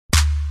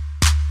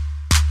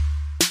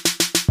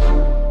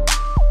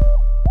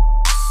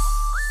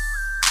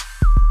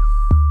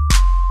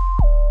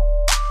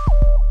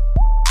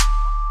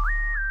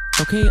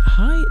Okay,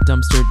 hi,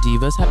 Dumpster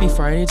Divas. Happy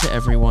Friday to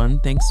everyone.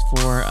 Thanks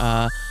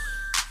for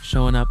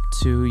showing up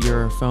to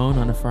your phone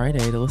on a Friday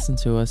to listen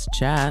to us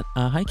chat.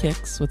 Hi,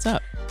 Kix. What's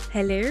up?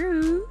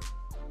 Hello.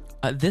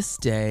 This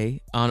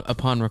day,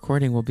 upon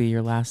recording, will be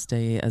your last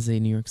day as a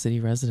New York City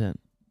resident.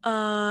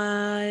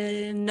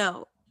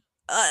 No.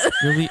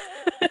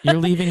 You're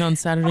leaving on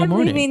Saturday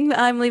morning.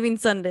 I'm leaving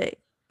Sunday.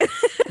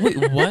 Wait,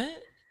 what?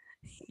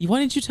 Why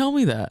didn't you tell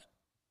me that?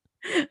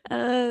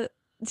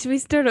 Should we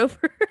start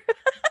over?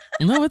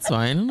 No, it's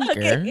fine. I don't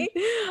care.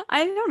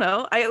 I don't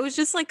know. It was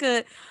just like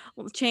a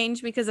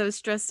change because I was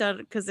stressed out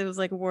because it was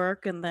like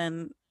work and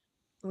then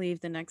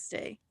leave the next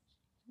day.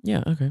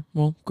 Yeah, okay.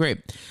 Well,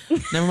 great.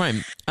 Never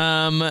mind.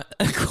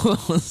 Cool.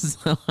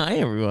 So, hi,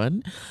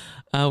 everyone.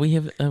 We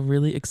have a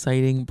really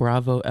exciting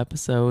Bravo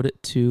episode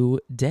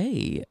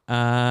today.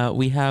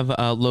 We have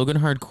Logan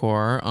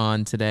Hardcore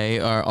on today,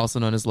 also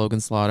known as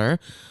Logan Slaughter.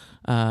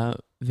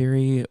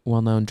 Very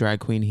well-known drag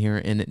queen here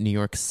in New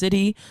York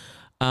City.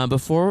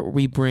 Before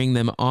we bring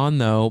them on,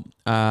 though,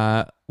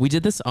 we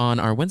did this on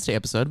our Wednesday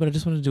episode, but I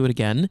just wanted to do it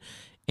again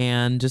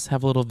and just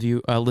have a little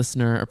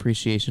listener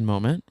appreciation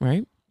moment,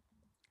 right?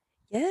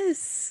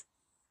 Yes,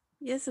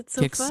 it's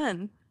so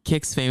fun.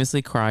 Kix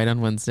famously cried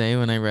on Wednesday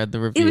when I read the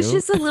review. It was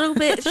just a little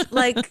bit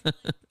like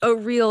a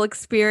real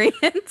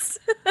experience.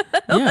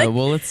 Yeah,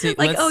 well, let's see.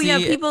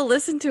 People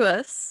listen to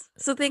us.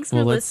 So thanks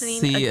for listening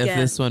again. Let's see if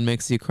this one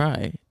makes you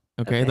cry.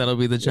 Okay, that'll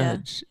be the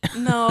judge.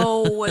 Yeah.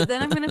 No,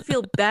 then I'm going to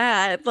feel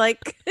bad.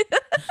 Like,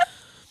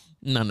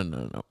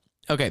 No.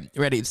 Okay,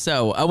 ready.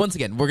 So once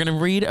again, we're going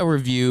to read a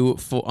review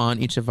on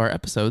each of our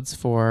episodes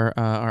for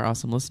our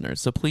awesome listeners.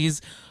 So please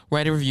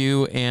write a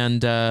review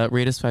and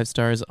rate us 5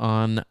 stars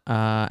on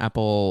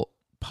Apple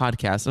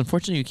Podcasts.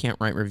 Unfortunately, you can't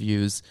write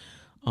reviews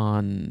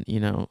on,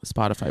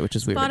 Spotify, which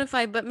is weird.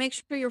 Spotify, but make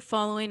sure you're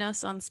following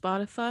us on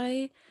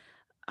Spotify.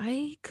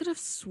 I could have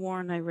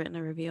sworn I've written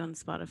a review on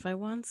Spotify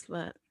once,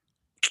 but...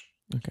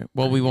 Okay.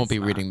 Well, we won't be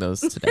reading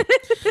those today.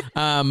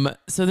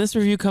 So this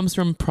review comes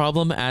from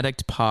Problem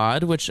Addict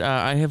Pod, which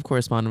I have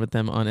corresponded with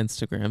them on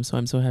Instagram. So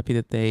I'm so happy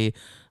that they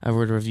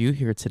wrote a review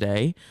here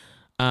today.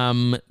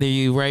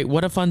 They write,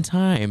 "What a fun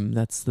time."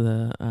 That's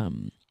the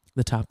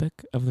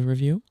topic of the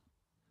review.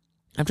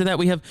 After that,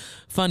 we have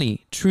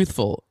funny,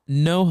 truthful,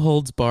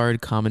 no-holds-barred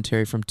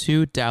commentary from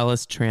 2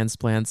 Dallas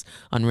transplants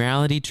on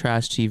reality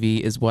trash TV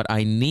is what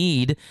I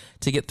need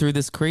to get through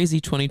this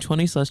crazy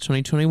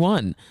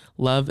 2020/2021.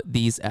 Love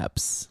these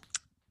eps.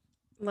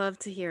 Love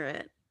to hear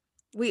it.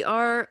 We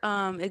are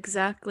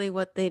exactly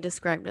what they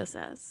described us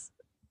as.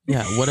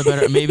 Yeah, what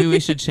about maybe we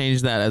should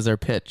change that as our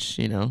pitch,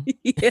 Yeah.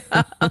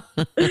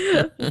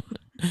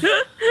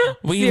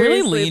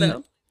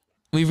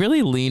 We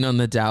really lean on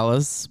the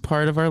Dallas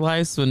part of our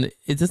lives when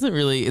it's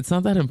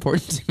not that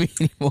important to me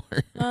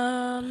anymore.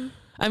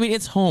 I mean,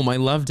 it's home. I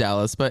love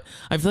Dallas, but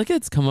I feel like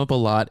it's come up a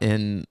lot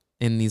in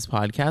these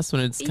podcasts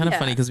when it's kind of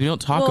funny because we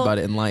don't talk about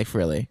it in life,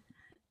 really.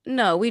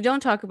 No, we don't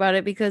talk about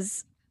it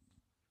because,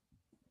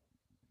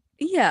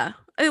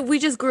 we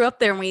just grew up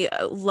there and we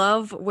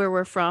love where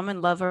we're from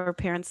and love our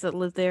parents that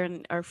live there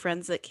and our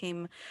friends that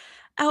came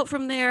out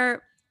from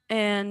there.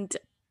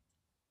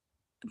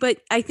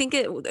 But I think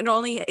it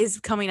only is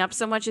coming up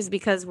so much is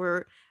because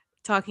we're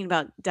talking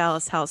about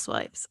Dallas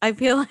Housewives. I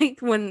feel like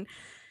when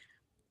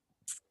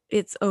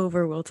it's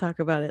over, we'll talk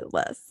about it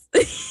less.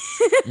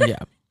 Yeah.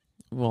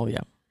 Well,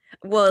 yeah.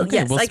 Well, okay,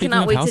 yes, I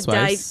cannot wait to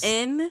dive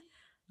in.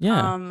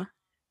 Yeah.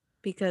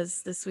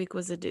 Because this week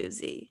was a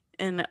doozy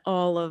in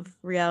all of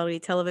reality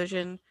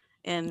television.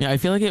 And yeah, I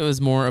feel like it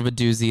was more of a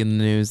doozy in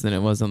the news than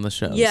it was on the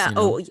shows. Yeah.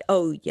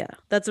 Oh, yeah.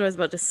 That's what I was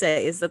about to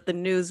say is that the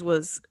news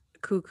was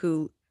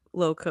cuckoo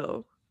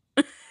loco.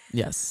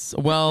 Yes.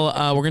 Well,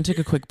 we're going to take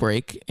a quick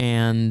break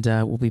and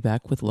we'll be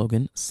back with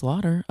Logan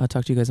Slaughter. I'll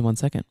talk to you guys in 1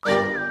 second.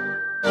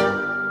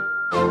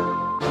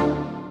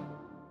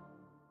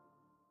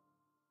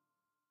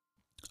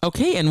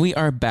 Okay, and we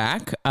are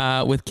back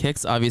with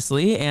Kix,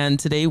 obviously. And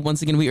today,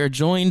 once again, we are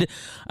joined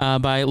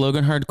by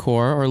Logan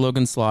Hardcore or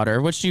Logan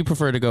Slaughter. Which do you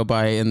prefer to go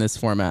by in this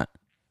format?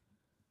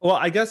 Well,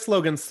 I guess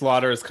Logan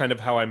Slaughter is kind of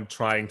how I'm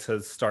trying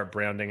to start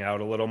branding out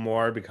a little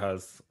more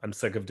because I'm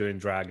sick of doing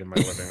drag in my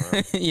living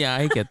room. Yeah,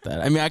 I get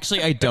that. I mean,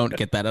 actually, I don't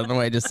get that. I don't know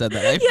why I just said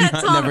that.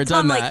 I've never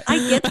done that. I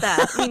get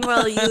that.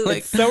 Meanwhile, you...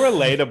 It's so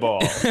relatable.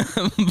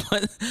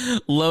 But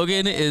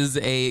Logan is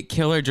a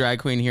killer drag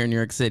queen here in New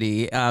York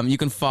City. You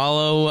can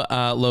follow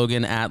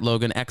Logan at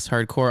Logan X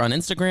Hardcore on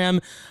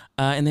Instagram.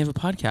 And they have a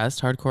podcast,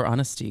 Hardcore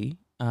Honesty,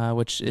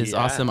 which is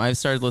awesome. I've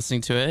started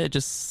listening to it. It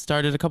just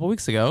started a couple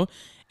weeks ago.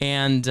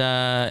 And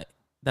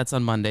that's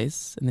on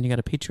Mondays. And then you got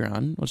a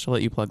Patreon, which I'll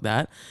let you plug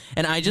that.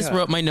 And I just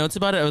wrote my notes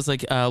about it. I was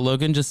like,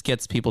 Logan just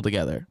gets people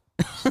together.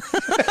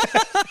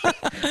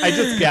 I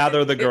just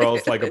gather the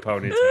girls like a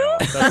ponytail.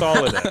 That's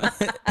all it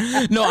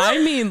is. No, I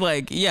mean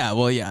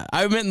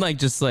I meant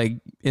just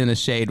in a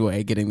shade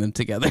way, getting them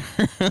together.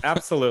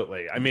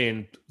 Absolutely. I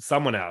mean,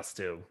 someone has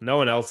to. No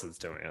one else is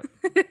doing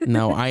it.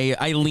 No,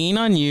 I lean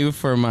on you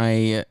for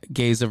my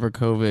gays over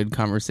COVID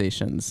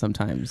conversations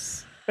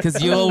sometimes.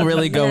 because you'll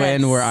really go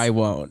in where Yes. I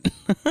won't.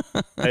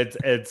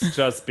 It's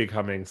just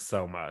becoming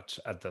so much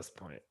at this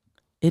point.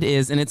 It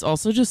is, and it's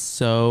also just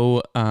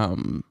so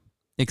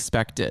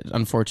expected,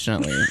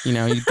 unfortunately. You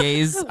know,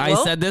 gays. I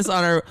Well. said this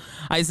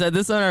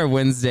on our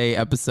Wednesday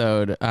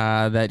episode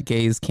that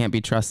gays can't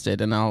be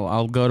trusted, and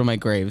I'll go to my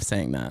grave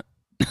saying that.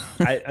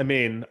 I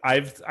mean,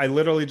 I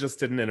literally just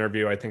did an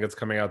interview. I think it's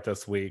coming out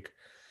this week.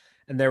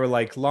 And they were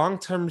like,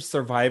 long-term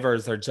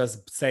survivors are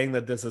just saying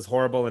that this is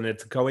horrible and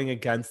it's going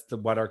against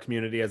what our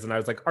community is. And I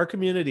was like, our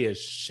community is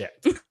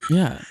shit.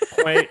 Yeah.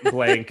 Point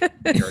blank,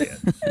 period.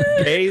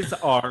 Gays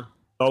are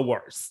the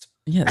worst.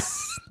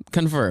 Yes.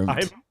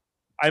 Confirmed.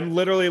 I'm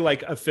literally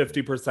like a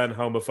 50%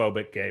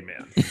 homophobic gay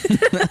man.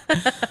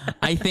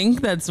 I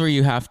think that's where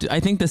you have to. I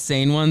think the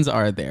sane ones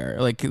are there,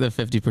 like the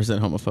 50%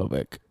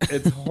 homophobic.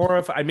 It's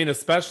horrifying. I mean,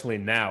 especially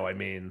now. I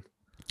mean,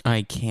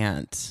 I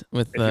can't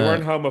with if you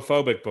weren't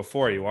homophobic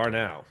before, you are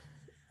now.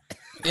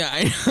 Yeah,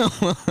 I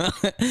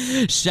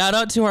know. Shout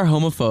out to our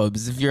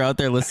homophobes if you're out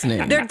there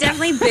listening. They're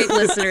definitely big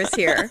listeners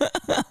here.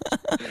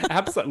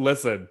 Absolutely.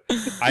 Listen,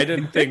 I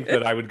didn't think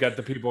that I would get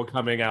the people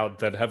coming out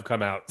that have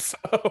come out. So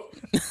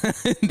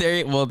there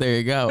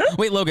you go.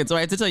 Wait, Logan, so I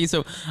have to tell you,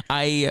 so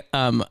I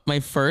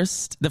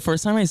the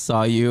first time I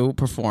saw you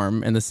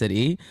perform in the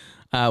city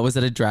was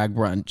at a drag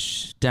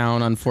brunch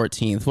down on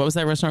 14th. What was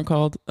that restaurant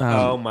called?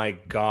 Oh my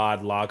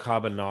God, La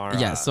Carbonara.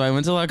 Yeah, so I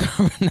went to La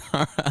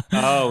Carbonara.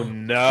 Oh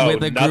no,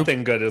 With a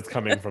nothing good is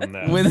coming from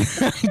that.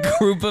 With a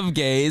group of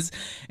gays,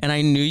 and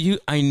I knew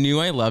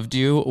I loved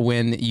you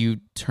when you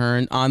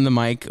turned on the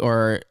mic,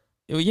 or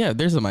yeah,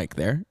 there's a mic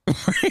there.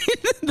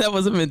 That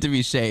wasn't meant to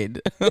be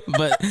shade,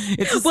 but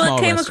it's a small Well,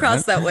 it came restaurant.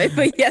 across that way,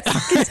 but yes.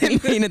 I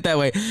mean it that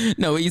way.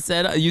 No, you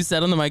said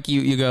on the mic,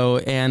 you go,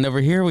 and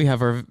over here we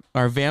have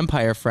our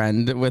vampire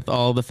friend with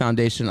all the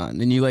foundation on,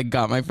 and you like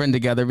got my friend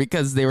together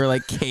because they were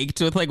like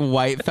caked with like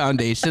white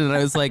foundation, and I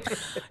was like,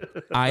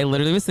 I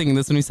literally was thinking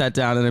this when we sat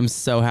down, and I'm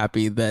so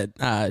happy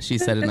that she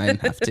said it and I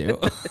didn't have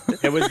to.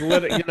 It was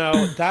literally,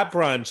 that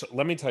brunch,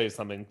 let me tell you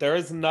something. There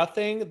is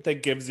nothing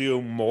that gives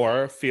you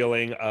more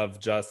feeling of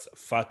just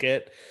fuck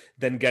it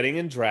than getting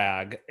in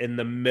drag in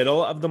the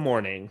middle of the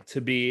morning to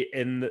be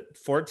in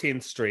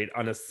 14th Street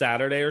on a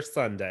Saturday or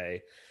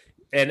Sunday.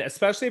 And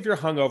especially if you're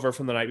hungover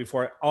from the night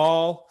before,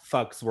 all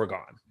fucks were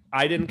gone.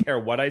 I didn't care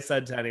what I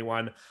said to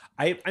anyone.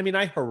 I mean,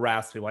 I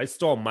harassed people. I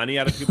stole money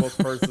out of people's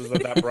purses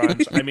at that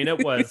brunch. I mean,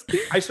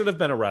 I should have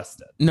been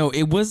arrested. No,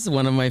 it was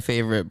one of my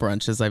favorite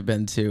brunches I've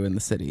been to in the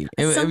city.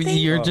 Something-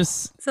 You're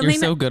Something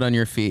so that- good on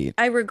your feet.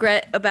 I'm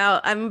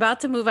about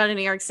to move out of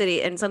New York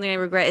City, and something I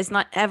regret is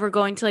not ever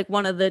going to like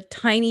one of the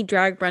tiny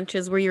drag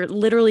brunches where you're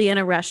literally in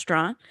a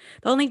restaurant.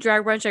 The only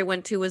drag brunch I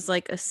went to was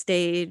like a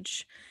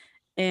stage,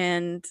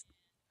 and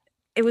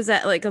it was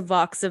at like a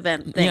Vox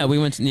event thing. Yeah, we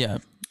went. Yeah.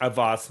 A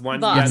Voss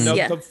one. Voss, yeah, no,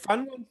 yeah. the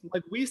fun one,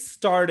 like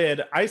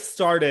I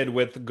started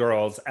with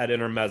girls at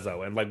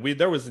Intermezzo, and like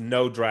there was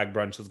no drag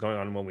brunches going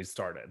on when we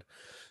started.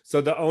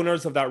 So the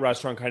owners of that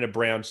restaurant kind of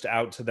branched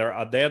out to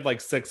they had like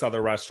 6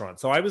 other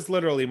restaurants. So I was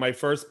literally my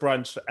first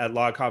brunch at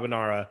La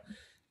Carbonara.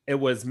 It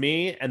was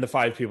me and the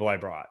 5 people I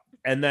brought.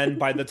 And then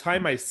by the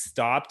time I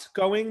stopped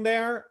going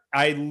there,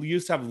 I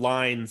used to have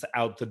lines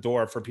out the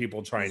door for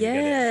people trying to get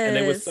in. And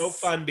it was so Yes.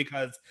 fun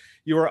because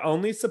you were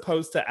only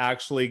supposed to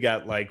actually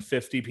get like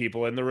 50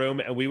 people in the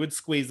room, and we would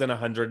squeeze in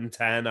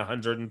 110,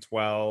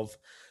 112.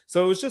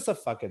 So it was just a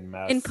fucking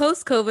mess. In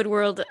post-COVID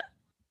world,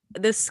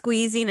 the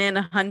squeezing in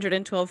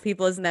 112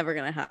 people is never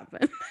going to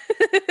happen.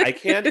 I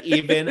can't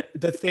even,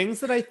 the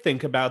things that I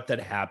think about that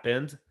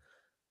happened,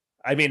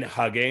 I mean,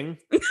 hugging,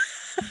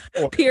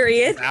 or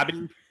Period.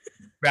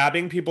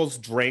 grabbing people's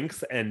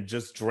drinks and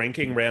just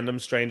drinking random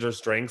strangers'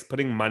 drinks,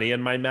 putting money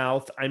in my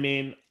mouth. I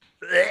mean,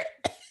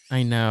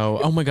 I know.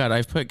 Oh my God,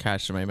 I've put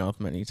cash in my mouth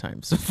many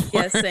times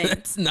before. Yeah, same.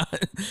 It's not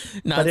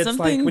but it's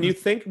something.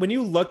 like when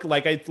you look,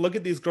 like I look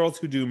at these girls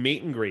who do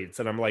meet and greets,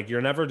 and I'm like,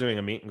 you're never doing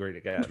a meet and greet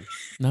again.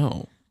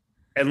 No.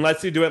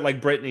 Unless you do it like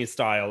Britney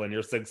style and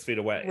you're 6 feet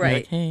away. You're Right.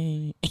 like,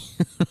 hey.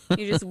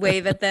 You just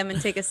wave at them and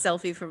take a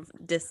selfie from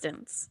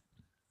distance.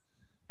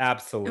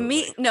 Absolutely.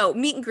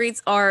 Meet and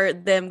greets are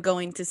them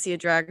going to see a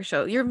drag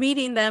show. You're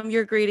meeting them,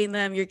 you're greeting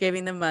them, you're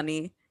giving them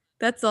money.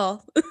 That's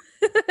all.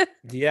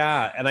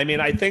 Yeah. And I mean,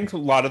 I think a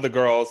lot of the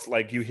girls,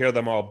 like you hear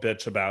them all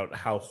bitch about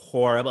how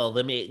horrible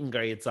the meet and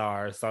greets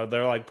are. So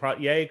they're like,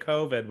 yay,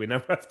 COVID. We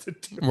never have to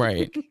do it.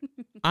 Right.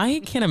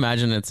 I can't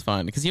imagine it's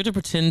fun because you have to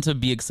pretend to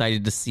be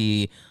excited to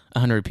see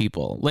 100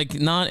 people, like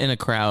not in a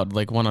crowd,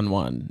 like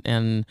one-on-one.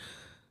 And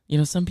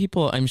some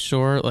people, I'm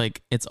sure,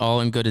 like it's all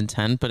in good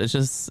intent, but it's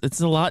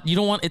a lot.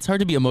 It's hard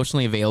to be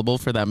emotionally available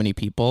for that many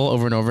people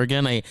over and over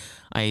again.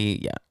 I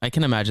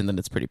can imagine that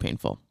it's pretty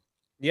painful.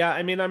 Yeah,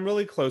 I mean, I'm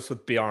really close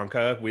with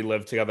Bianca. We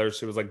lived together.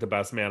 She was like the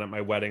best man at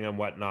my wedding and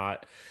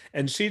whatnot.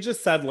 And she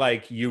just said,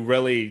 like, you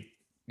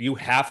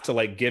have to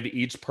like give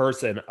each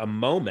person a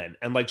moment.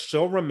 And like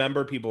she'll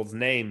remember people's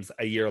names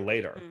a year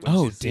later when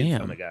Oh, she sees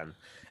damn. them again.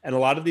 And a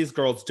lot of these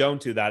girls don't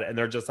do that. And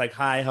they're just like,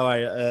 hi, how are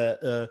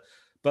you?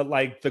 But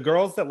like the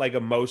girls that like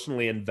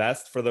emotionally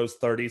invest for those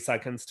 30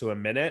 seconds to a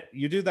minute,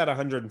 you do that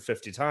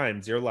 150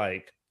 times, you're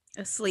like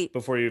asleep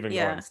before you even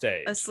go on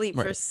stage. asleep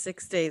for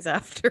 6 days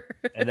after.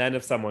 And then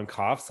if someone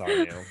coughs on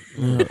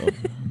you,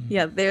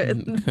 yeah, there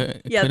Couldn't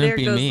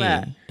be goes me.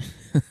 that.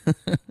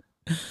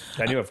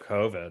 then you have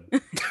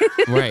COVID.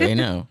 Right, I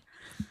know.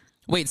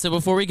 Wait, so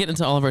before we get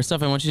into all of our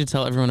stuff, I want you to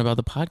tell everyone about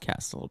the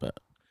podcast a little bit.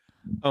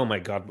 Oh my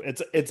God.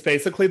 It's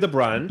basically the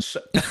brunch.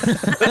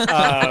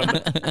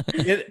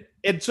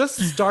 It just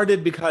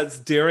started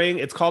because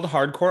it's called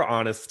Hardcore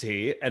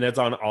Honesty, and it's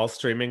on all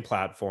streaming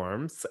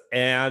platforms.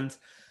 And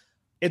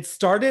it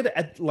started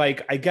at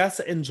like, I guess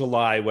in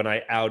July when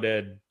I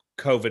outed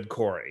COVID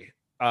Corey,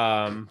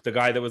 the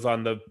guy that was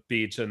on the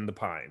beach in the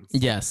Pines.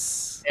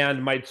 Yes.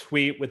 And my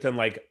tweet within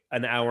like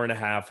an hour and a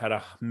half had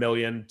 1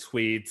 million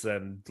tweets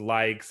and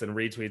likes and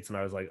retweets. And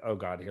I was like, oh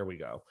God, here we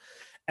go.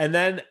 And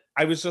then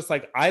I was just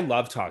like, I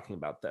love talking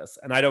about this.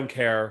 And I don't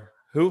care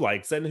who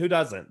likes it and who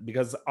doesn't,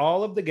 because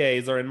all of the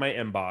gays are in my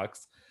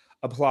inbox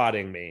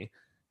applauding me.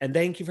 And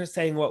thank you for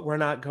saying what we're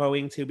not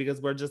going to, because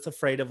we're just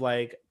afraid of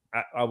like,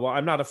 well,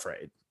 I'm not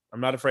afraid.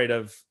 I'm not afraid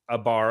of a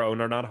bar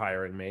owner not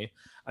hiring me.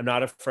 I'm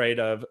not afraid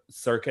of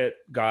circuit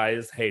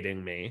guys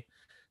hating me.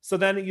 So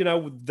then, you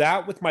know,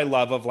 that with my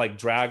love of like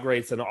Drag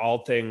Race and all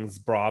things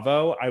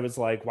Bravo, I was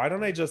like, why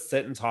don't I just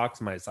sit and talk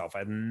to myself? I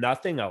have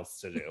nothing else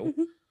to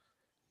do.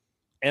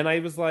 And I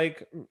was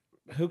like,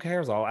 who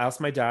cares? I'll ask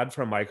my dad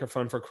for a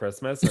microphone for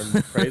Christmas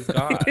and praise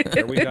God.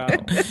 Here we go.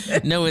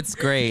 No, it's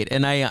great.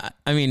 And I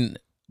mean,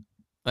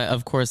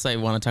 of course, I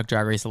want to talk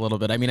Drag Race a little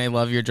bit. I mean, I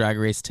love your Drag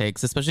Race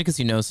takes, especially because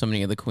you know so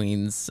many of the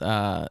queens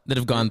that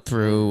have gone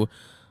through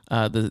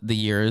the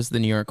years, the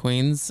New York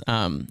queens.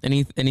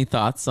 Any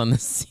thoughts on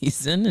this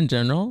season in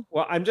general?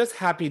 Well, I'm just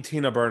happy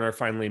Tina Burner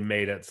finally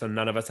made it, so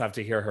none of us have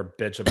to hear her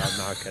bitch about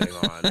not getting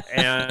on.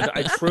 And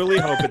I truly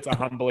hope it's a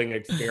humbling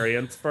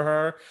experience for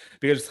her,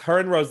 because her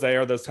and Rosé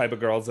are those type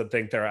of girls that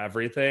think they're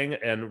everything.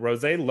 And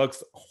Rosé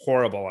looks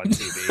horrible on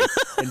TV,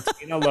 and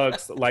Tina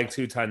looks like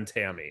 2-ton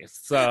Tammy.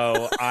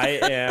 So I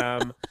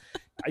am.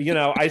 You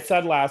know, I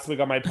said last week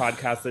on my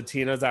podcast that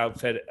Tina's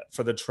outfit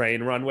for the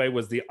train runway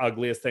was the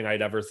ugliest thing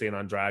I'd ever seen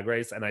on Drag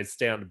Race, and I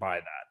stand by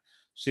that.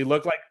 She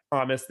looked like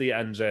Thomas the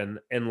Engine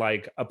in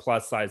like a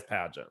plus size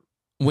pageant.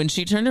 When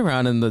she turned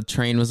around and the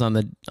train was on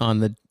the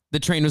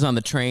train was on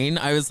the train,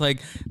 I was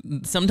like,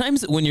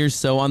 sometimes when you're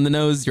so on the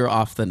nose, you're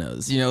off the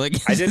nose. You know, like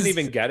I didn't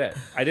even get it.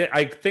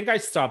 I think I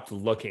stopped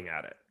looking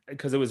at it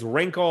because it was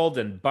wrinkled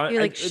and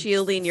you're like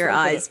shielding your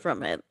eyes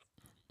from it.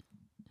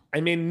 I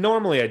mean,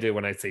 normally I do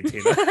when I see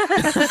Tina.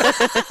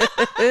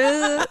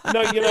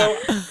 No, you know,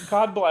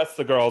 God bless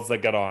the girls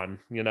that get on,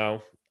 you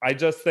know. I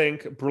just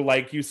think,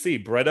 like you see,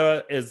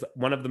 Britta is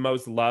one of the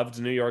most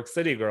loved New York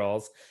City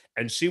girls,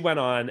 and she went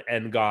on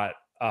and got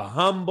a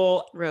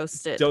humble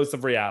roasted dose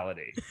of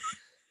reality.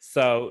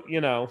 So,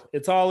 you know,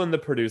 it's all in the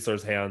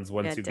producer's hands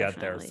once you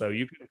definitely. get there. So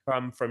you can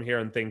come from here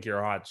and think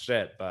you're hot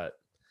shit, but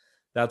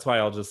that's why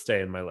I'll just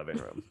stay in my living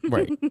room.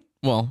 Right.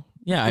 Well,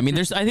 yeah. I mean,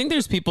 I think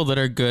there's people that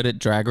are good at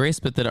Drag Race,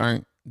 but that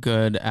aren't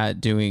good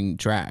at doing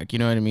drag. You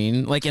know what I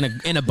mean? Like in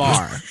a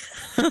bar.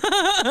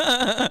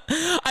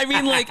 I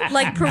mean,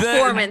 like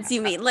performance.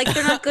 You mean like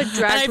they're not good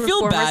drag performers,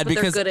 feel bad but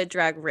because they're good at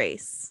Drag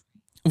Race.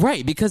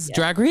 Right, because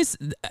Drag Race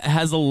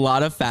has a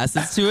lot of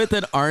facets to it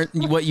that aren't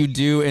what you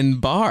do in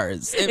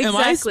bars. Exactly. Am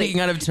I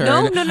speaking out of turn?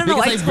 No. Because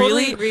I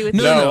totally agree with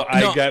you. No,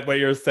 I get what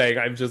you're saying.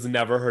 I've just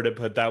never heard it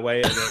put that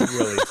way, and it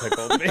really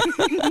tickled me.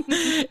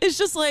 It's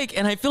just like,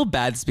 and I feel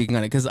bad speaking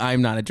on it because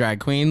I'm not a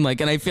drag queen.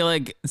 Like, and I feel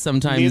like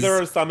sometimes neither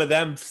are some of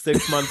them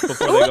 6 months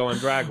before they go on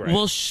Drag Race.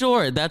 Well,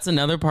 sure, that's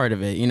another part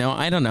of it. You know,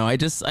 I don't know. I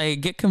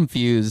get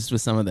confused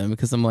with some of them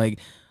because I'm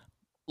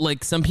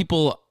like some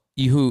people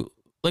who.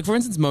 Like, for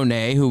instance,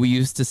 Monet, who we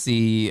used to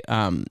see,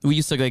 we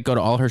used to like go to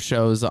all her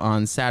shows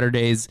on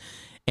Saturdays,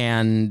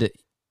 and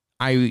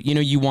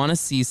you want to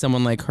see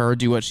someone like her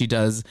do what she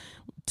does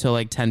to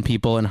like 10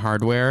 people in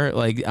Hardware,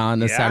 like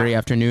on a Saturday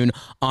afternoon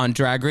on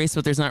Drag Race,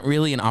 but there's not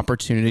really an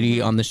opportunity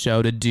on the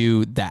show to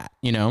do that,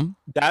 you know?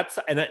 That's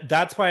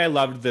why I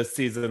loved this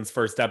season's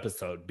first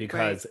episode,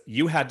 because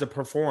you had to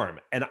perform.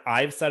 And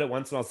I've said it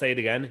once and I'll say it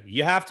again.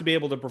 You have to be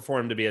able to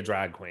perform to be a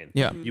drag queen.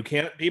 Yeah. You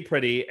can't be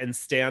pretty and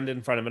stand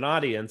in front of an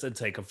audience and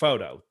take a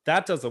photo.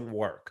 That doesn't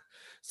work.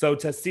 So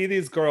to see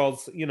these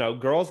girls, you know,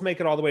 girls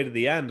make it all the way to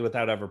the end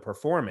without ever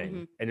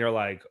performing. And you're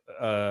like,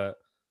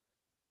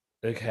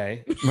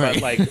 okay. But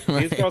like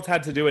these girls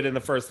had to do it in the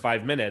first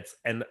 5 minutes.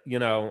 And, you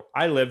know,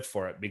 I lived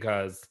for it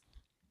because.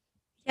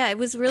 Yeah, it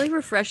was really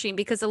refreshing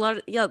because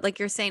like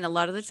you're saying, a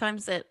lot of the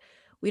times that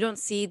we don't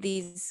see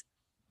these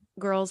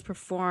girls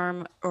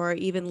perform or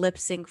even lip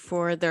sync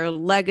for their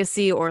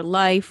legacy or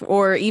life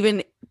or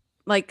even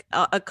like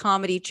a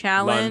comedy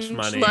challenge,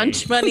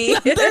 lunch money.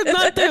 Not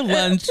their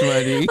lunch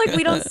money. Like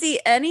we don't see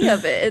any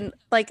of it. And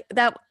like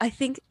that, I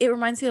think it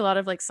reminds me a lot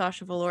of like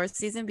Sasha Velour's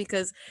season,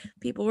 because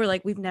people were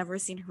like, we've never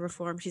seen her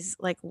perform. She's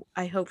like,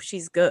 I hope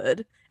she's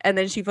good. And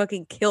then she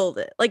fucking killed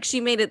it. Like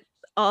she made it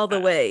all the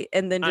way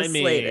and then just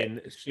slayed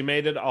it. She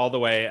made it all the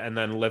way and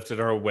then lifted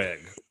her wig.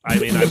 I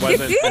mean, I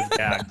wasn't as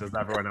gagged as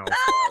everyone else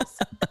was.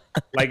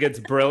 Like, it's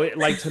brilliant.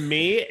 Like, to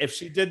me, if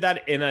she did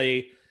that in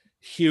a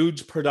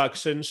huge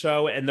production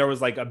show and there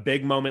was like a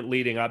big moment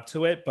leading up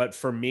to it, but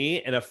for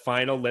me, in a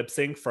final lip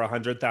sync for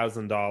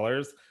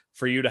 $100,000,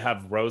 for you to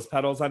have rose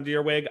petals under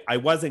your wig, I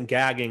wasn't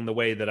gagging the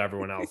way that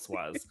everyone else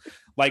was.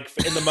 Like,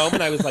 in the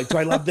moment, I was like, do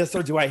I love this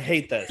or do I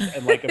hate this?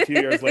 And like a few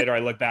years later, I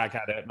look back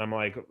at it and I'm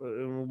like, it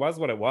was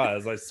what it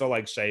was. I still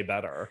like Shay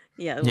better.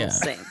 Yeah, well,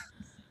 same.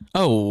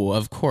 Oh,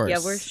 of course. Yeah,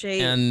 we're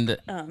Shay and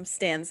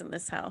stands in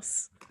this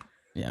house.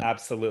 Yeah,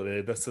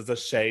 absolutely. This is a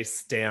Shay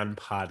Stan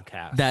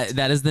podcast.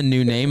 That is the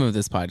new name of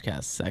this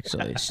podcast,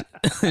 actually.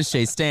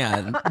 Shay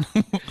Stan.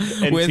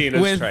 And with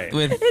Tina's Train.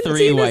 With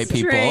three white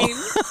people.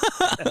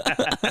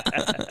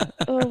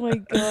 Oh my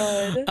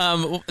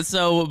god.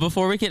 So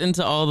before we get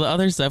into all the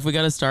other stuff, we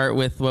got to start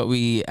with what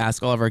we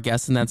ask all of our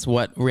guests, and that's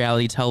what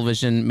reality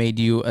television made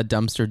you a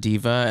dumpster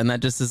diva, and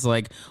that just is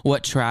like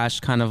what trash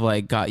kind of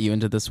like got you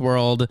into this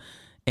world,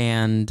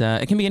 and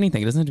it can be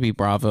anything. It doesn't have to be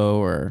Bravo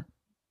or.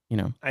 You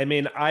know, I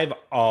mean, I've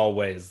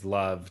always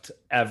loved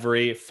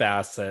every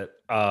facet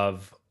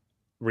of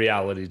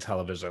reality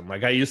television.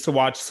 Like, I used to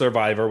watch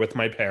Survivor with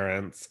my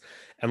parents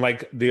and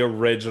like the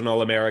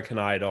original American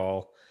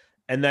Idol.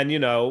 And then, you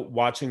know,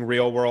 watching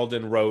Real World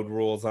and Road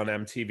Rules on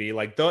MTV.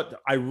 Like,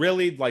 I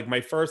really like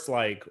my first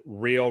like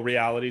real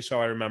reality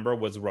show I remember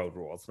was Road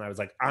Rules. And I was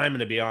like, I'm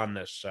going to be on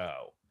this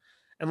show.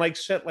 And like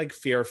shit like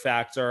Fear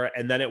Factor.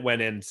 And then it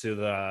went into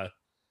the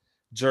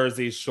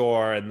Jersey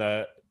Shore and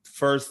the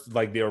first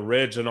like the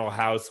original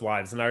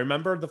Housewives. And I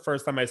remember the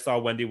first time I saw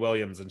Wendy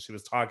Williams and she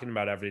was talking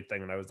about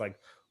everything and I was like,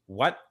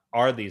 what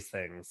are these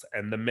things?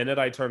 And the minute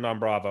I turned on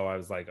Bravo, I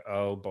was like,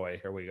 oh boy,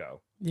 here we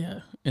go. Yeah,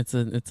 it's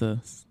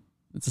a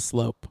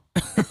slope.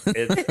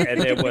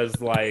 And it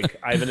was like,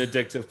 I have an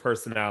addictive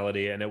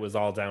personality and it was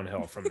all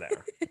downhill from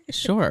there.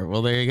 Sure.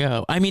 Well, there you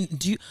go. I mean,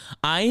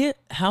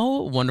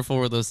 how wonderful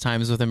were those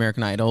times with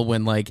American Idol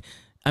when like,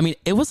 I mean,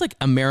 it was like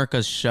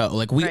America's show.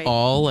 Like we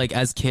all like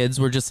as kids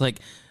were just like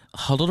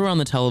huddled around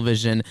the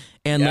television,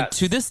 and like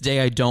to this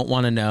day I don't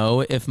want to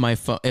know if my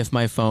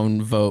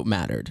phone vote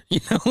mattered. You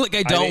know, like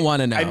I don't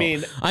want to know. I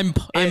mean, I'm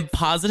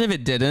positive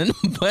it didn't,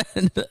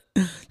 but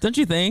don't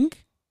you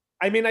think?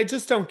 I mean, I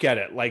just don't get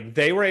it. Like,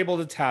 they were able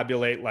to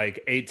tabulate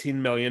like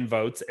 18 million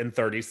votes in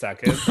 30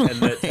 seconds,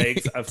 and it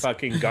takes a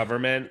fucking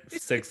government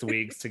 6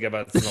 weeks to give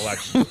us an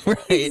election. Right.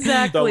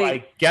 Exactly. So,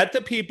 like, get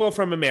the people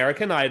from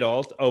American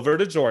Idol over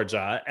to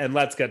Georgia, and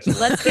let's get some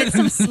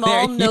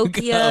small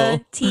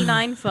Nokia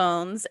T9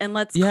 phones, and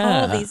let's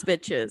call these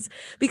bitches.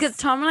 Because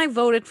Tom and I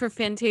voted for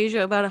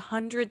Fantasia about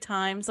 100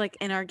 times, like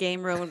in our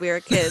game room when we were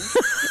kids,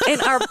 and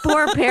our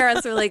poor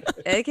parents were like,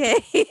 "Okay."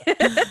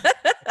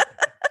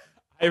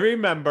 I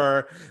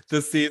remember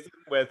the season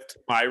with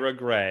Myra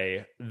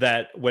Gray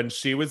that when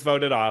she was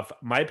voted off,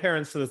 my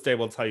parents to this day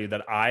will tell you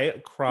that I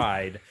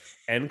cried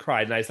and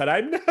cried. And I said,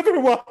 I'm never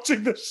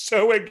watching the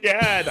show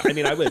again. I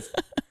mean, I was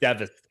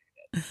devastated.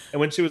 And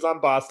when she was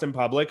on Boston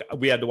Public,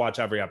 we had to watch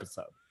every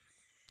episode.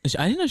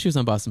 I didn't know she was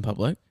on Boston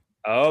Public.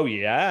 Oh,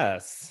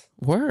 yes.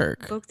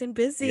 Work. Booked and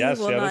busy. Yes,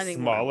 well, she had a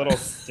small little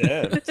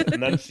stint.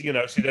 And then she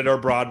did her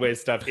Broadway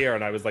stuff here,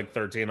 and I was like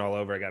 13 all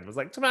over again. It was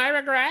like,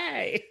 Myra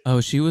Gray. Oh,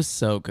 she was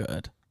so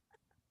good.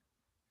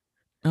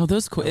 Oh,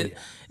 those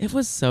it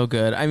was so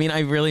good. I mean, I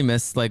really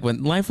missed like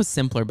when life was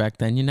simpler back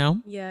then, you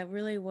know? Yeah, it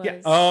really was. Yeah.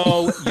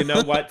 Oh, you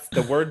know what?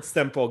 The word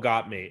simple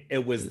got me.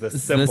 It was the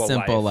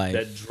simple life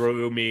that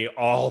drew me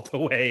all the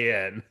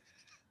way in.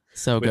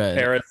 So with good.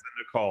 Paris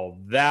and Nicole.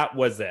 That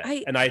was it.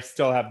 And I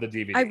still have the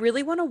DVD. I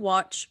really want to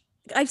watch.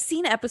 I've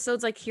seen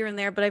episodes like here and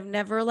there, but I've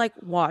never like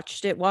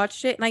watched it,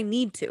 and I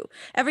need to.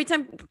 Every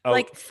time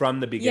like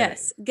from the beginning.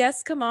 Yes,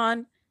 guests come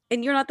on.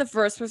 And you're not the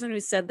first person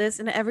who said this.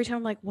 And every time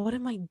I'm like, what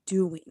am I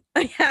doing?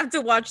 I have to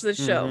watch this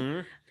show.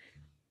 Mm-hmm.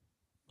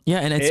 Yeah,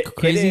 and it's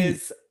crazy.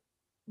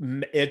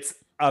 It's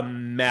a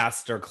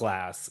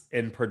masterclass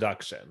in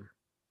production.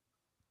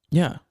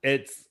 Yeah.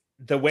 It's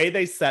the way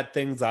they set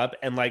things up.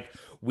 And like,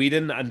 we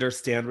didn't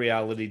understand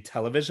reality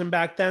television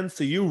back then.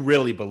 So you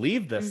really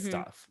believe this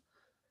stuff.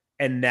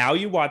 And now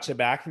you watch it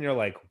back and you're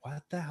like,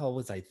 what the hell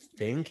was I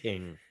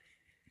thinking?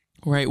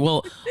 Right.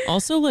 Well,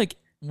 also like,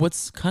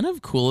 what's kind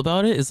of cool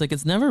about it is like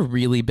it's never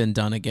really been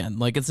done again.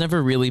 Like it's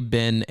never really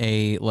been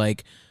a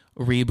like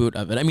reboot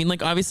of it. I mean,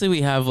 like obviously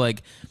we have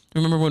like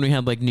remember when we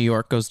had like New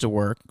York Goes to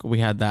Work? We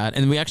had that,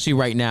 and we actually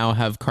right now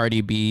have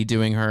Cardi B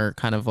doing her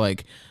kind of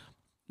like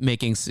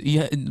making.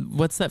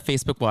 What's that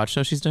Facebook Watch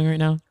show she's doing right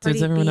now?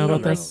 Does everyone know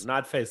about this?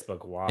 Not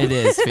Facebook Watch. It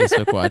is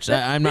Facebook Watch.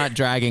 I'm not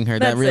dragging her.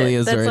 That really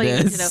is where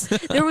it is.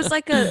 There was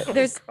like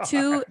there's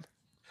two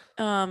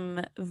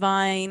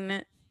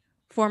Vine.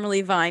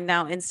 Formerly Vine,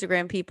 now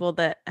Instagram people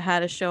that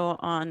had a show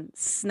on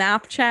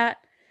Snapchat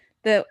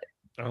that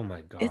oh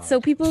my god, it's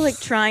so people like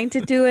trying to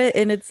do it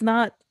and it's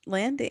not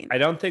landing. I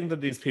don't think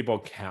that these people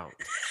count.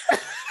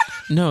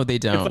 No, they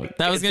don't.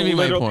 That was it's going to be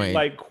my literally point.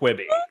 like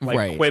Quibi. Like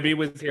Right. Quibi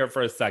was here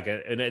for a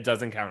second and it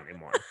doesn't count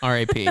anymore.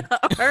 R.I.P.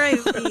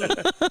 R.I.P.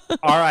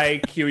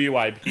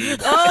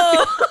 RIQUIP.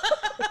 Oh,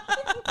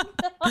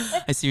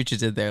 I see what you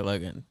did there,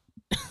 Logan.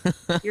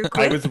 you're I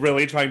quick. was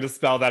really trying to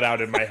spell that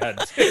out in my head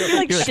too.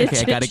 Like, You're like, shit, okay, I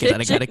shit, gotta get it.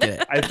 I shit, gotta shit. get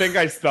it. I think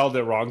I spelled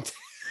it wrong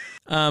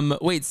too.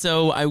 Wait,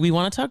 so we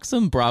want to talk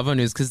some Bravo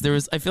news because there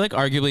was, I feel like,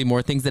 arguably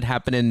more things that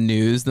happened in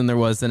news than there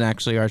was in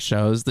actually our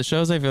shows. The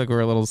shows, I feel like,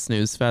 were a little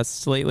snooze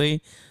fest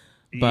lately.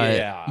 But,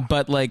 Yeah.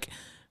 but like,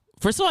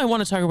 first of all, I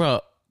want to talk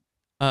about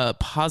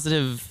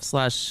positive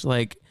 /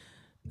 like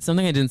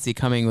something I didn't see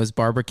coming was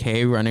Barbara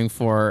Kay running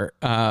for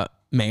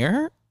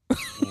mayor.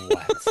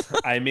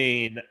 What? I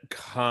mean,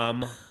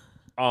 come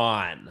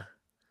on.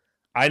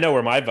 I know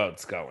where my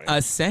vote's going.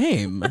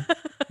 Same.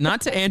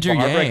 Not to Andrew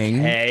Barbara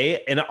Yang.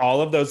 Kay in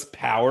all of those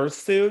power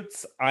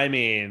suits. I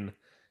mean,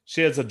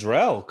 she has a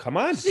drill. Come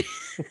on.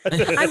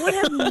 I would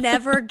have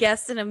never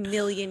guessed in a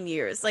million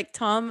years. Like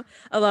Tom,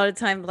 a lot of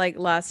time, like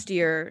last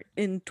year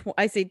in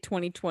I say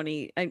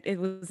 2020, it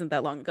wasn't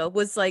that long ago.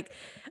 Was like,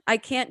 I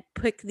can't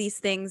pick these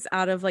things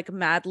out of like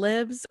Mad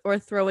Libs or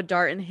throw a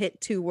dart and hit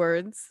 2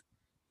 words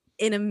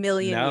in a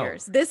million No.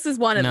 years. This is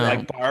one of No. them.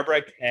 Like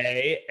Barbara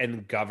Kay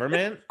and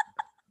government.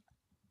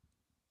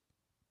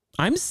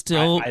 I'm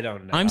still I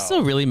don't know. I'm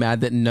still really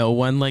mad that no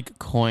one like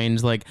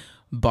coined like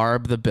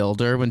Barb the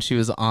Builder when she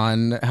was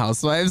on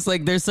Housewives.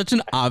 Like there's such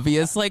an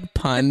obvious like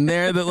pun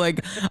there that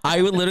like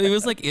I would literally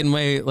was like in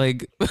my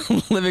like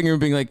living room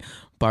being like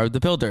Barb the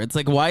Builder. It's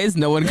like, why is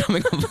no one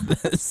coming up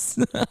with this?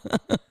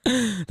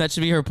 That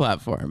should be her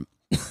platform.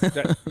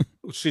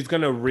 She's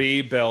going to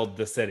rebuild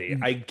the city.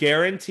 I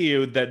guarantee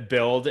you that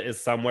build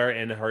is somewhere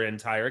in her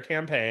entire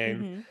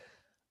campaign. Mhm.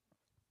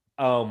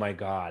 Oh my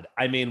God.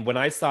 I mean, when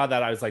I saw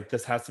that, I was like,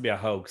 this has to be a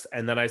hoax.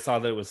 And then I saw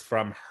that it was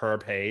from her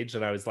page,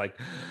 and I was like,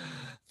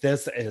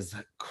 this is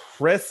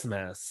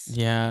Christmas.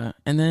 Yeah.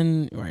 And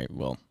then, right,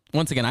 well,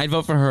 once again, I'd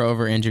vote for her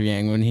over Andrew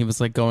Yang when he was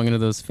like going into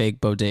those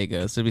fake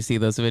bodegas. Did we see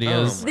those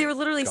videos? Oh They were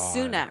literally God.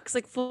 Sunaks,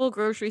 like full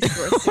grocery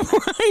store.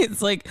 Right.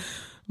 It's like,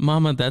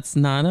 Mama, that's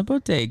not a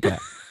bodega.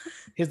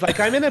 He's like,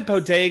 I'm in a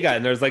bodega,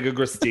 and there's like a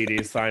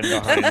Gristiti sign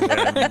behind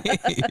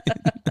him.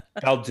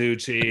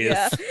 Balducci's.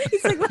 Yeah,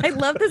 he's like, I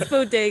love this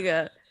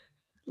bodega.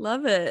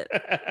 Love it.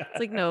 It's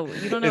like, no,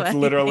 you don't know. It's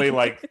anything. literally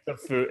like the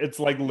food. It's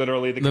like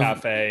literally the The-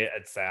 cafe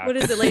at Saks. What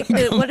is it like?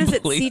 What is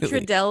it? Completely.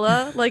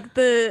 Citradella? Like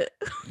the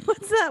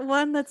what's that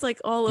one that's like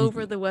all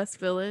over the West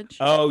Village?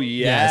 Oh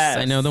Yes, yes,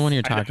 I know the one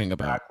you're I know talking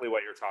about. Exactly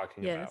what you're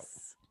talking about.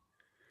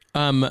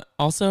 Yes.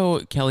 Also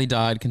Kelly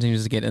Dodd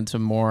continues to get into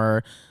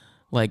more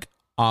like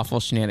awful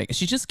shenanigans.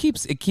 She just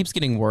keeps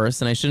getting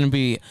worse, and I shouldn't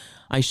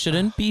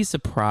be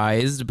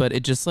surprised, but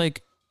it just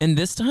like, and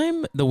this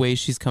time the way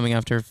she's coming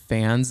after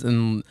fans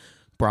and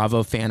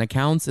Bravo fan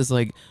accounts is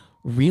like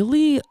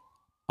really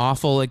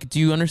awful. Like, do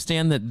you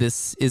understand that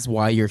this is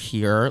why you're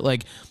here?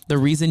 Like, the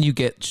reason you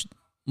get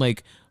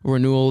like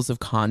renewals of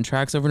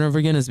contracts over and over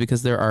again is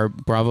because there are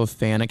Bravo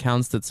fan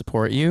accounts that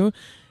support you,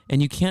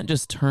 and you can't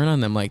just turn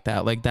on them like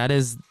that. Like that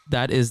is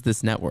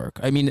this network.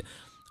 I mean,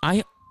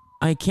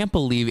 I can't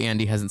believe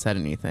Andy hasn't said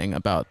anything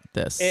about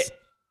this.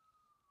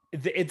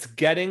 It's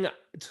getting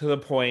to the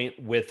point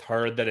with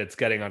her that it's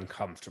getting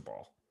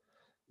uncomfortable.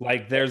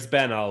 Like there's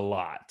been a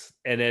lot,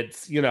 and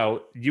it's, you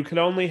know, you can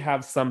only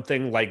have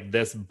something like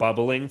this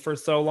bubbling for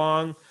so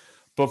long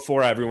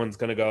before everyone's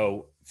going to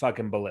go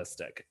fucking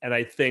ballistic. And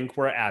I think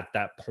we're at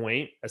that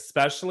point,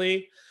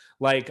 especially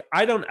like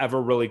I don't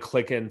ever really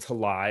click into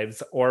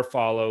lives or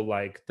follow,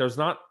 like there's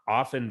not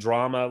often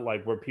drama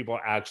like where people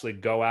actually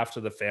go after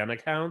the fan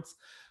accounts,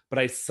 but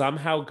I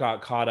somehow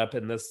got caught up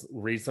in this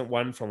recent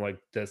one from like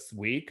this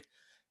week.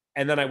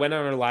 And then I went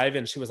on her live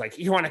and she was like,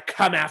 you want to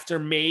come after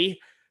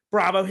me?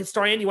 Bravo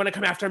historian, you want to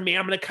come after me?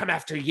 I'm going to come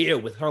after you,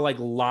 with her like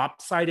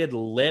lopsided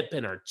lip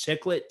and her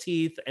chiclet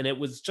teeth. And it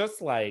was just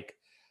like,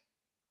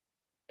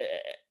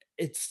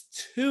 it's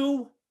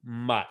too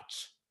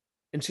much.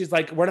 And she's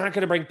like, we're not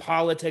going to bring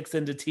politics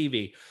into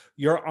TV.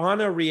 You're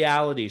on a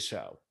reality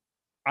show.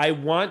 I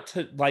want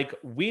to, like,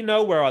 we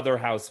know where other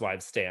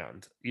housewives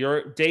stand.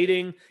 You're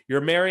dating,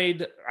 you're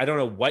married. I don't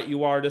know what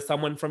you are to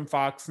someone from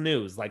Fox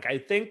News. Like, I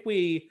think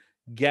we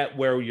get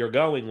where you're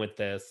going with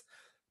this.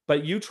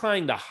 But you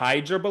trying to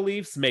hide your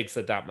beliefs makes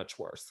it that much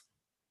worse.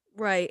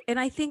 Right. And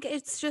I think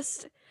it's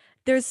just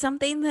there's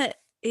something that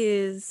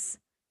is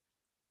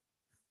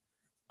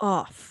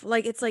off.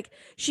 Like it's like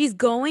she's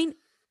going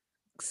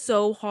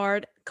so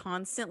hard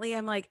constantly.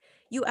 I'm like,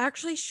 you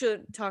actually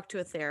should talk to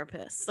a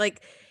therapist.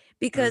 Like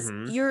because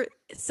Mhm.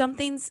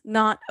 something's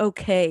not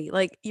okay.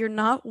 Like you're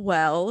not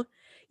well.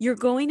 You're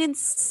going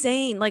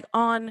insane like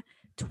on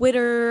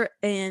Twitter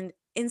and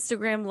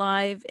Instagram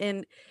live,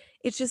 and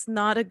it's just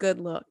not a good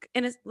look.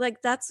 And it's like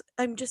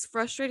I'm just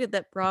frustrated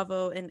that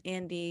Bravo and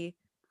Andy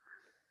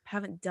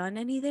haven't done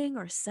anything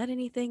or said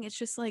anything. It's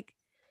just like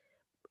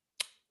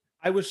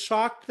I was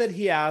shocked that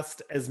he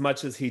asked as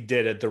much as he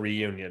did at the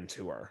reunion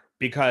tour,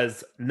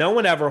 because no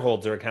one ever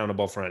holds her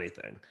accountable for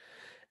anything.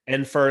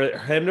 And for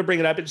him to bring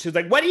it up, and she was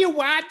like, "What do you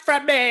want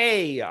from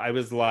me?" I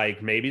was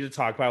like, maybe to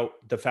talk about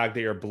the fact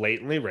that you're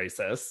blatantly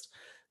racist,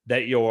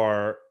 that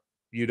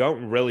you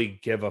don't really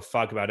give a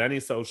fuck about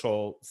any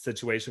social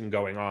situation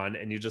going on,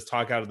 and you just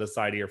talk out of the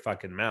side of your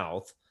fucking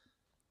mouth.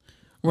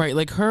 Right,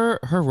 like her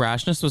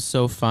rashness was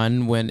so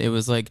fun when it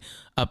was like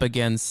up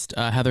against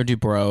Heather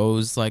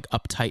Dubrow's like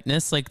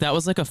uptightness. Like that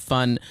was like a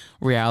fun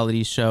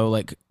reality show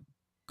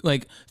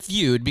like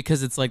feud,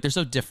 because it's like they're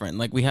so different.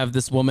 Like we have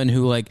this woman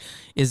who like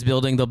is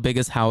building the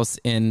biggest house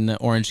in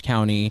Orange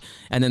County,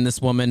 and then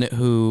this woman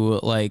who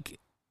like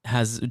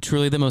has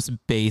truly the most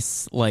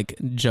base like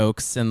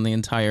jokes in the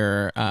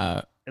entire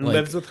And like,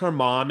 lives with her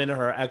mom and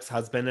her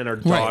ex-husband and her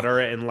daughter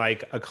in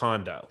like a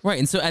condo. right.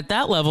 And so at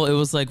that level, it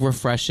was like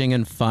refreshing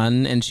and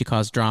fun, and she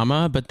caused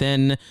drama. But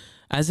then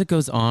as it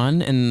goes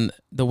on, and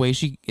the way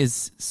she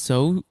is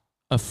so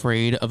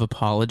afraid of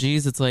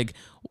apologies, it's like,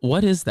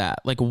 what is that?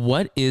 Like,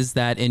 what is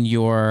that in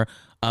your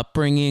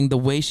upbringing? The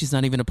way she's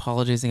not even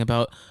apologizing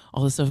about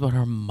all this stuff about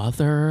her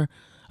mother,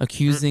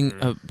 accusing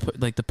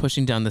like the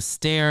pushing down the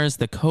stairs,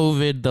 the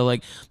COVID, the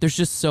like, there's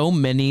just so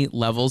many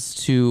levels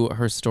to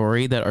her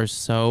story that are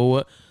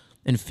so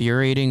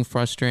infuriating,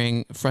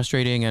 frustrating.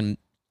 And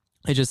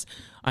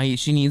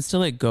she needs to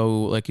like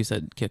go, like you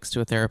said, Kicks,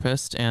 to a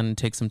therapist and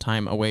take some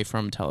time away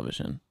from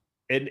television.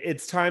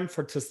 It's time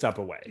to step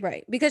away.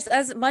 Right. Because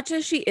as much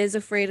as she is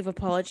afraid of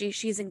apology,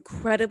 she's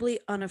incredibly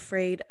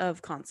unafraid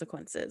of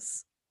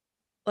consequences.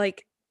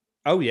 Like,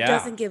 oh yeah,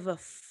 doesn't give a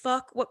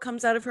fuck what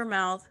comes out of her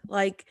mouth.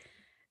 Like,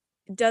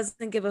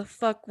 doesn't give a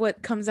fuck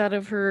what comes out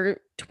of her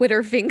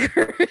Twitter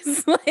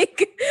fingers.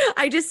 Like,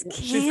 I just can't.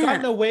 She's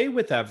gotten away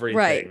with everything.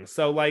 Right.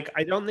 So like,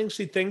 I don't think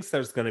she thinks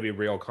there's going to be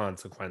real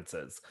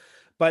consequences.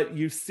 But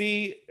you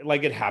see,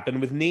 like it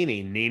happened with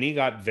Nene. Nene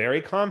got very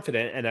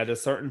confident, and at a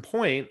certain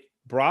point,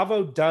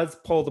 Bravo does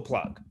pull the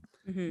plug.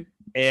 Mm-hmm.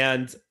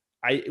 And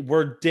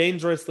we're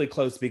dangerously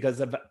close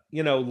because of,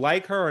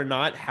 like her or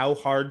not, how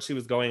hard she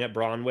was going at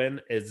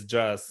Bronwyn is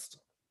just,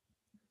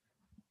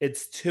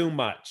 it's too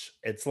much.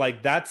 It's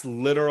like, that's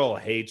literal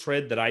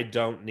hatred that I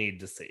don't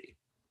need to see.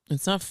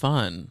 It's not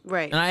fun.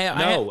 Right. And I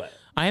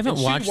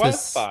haven't watched this. She was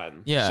this.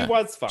 fun. Yeah. She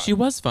was fun. She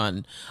was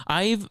fun.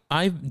 I've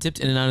dipped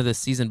in and out of this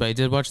season, but I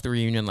did watch the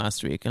reunion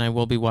last week, and I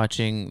will be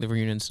watching the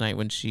reunion tonight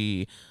when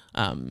she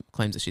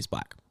claims that she's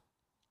black.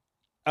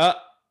 I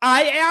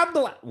am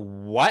black.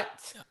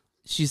 What?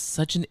 She's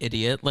such an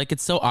idiot. Like,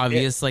 it's so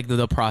obvious, like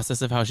the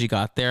process of how she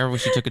got there, where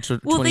she took a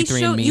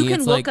 23andMe. You can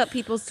it's look like, up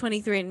people's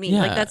 23andMe.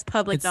 Yeah, like, that's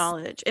public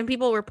knowledge. And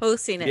people were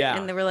posting it,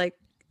 and they were like,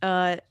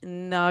 nah,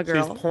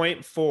 girl. She's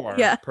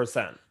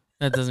 0.4%.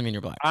 That doesn't mean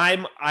you're black.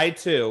 I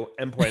too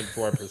am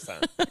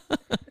 0.4%.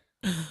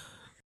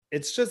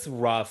 It's just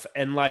rough.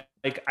 And like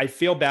I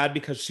feel bad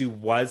because she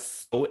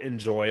was so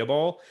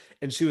enjoyable.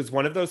 And she was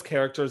one of those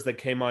characters that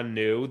came on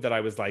new that I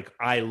was like,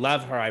 I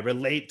love her. I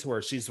relate to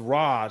her. She's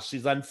raw.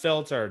 She's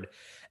unfiltered.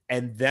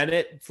 And then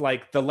it's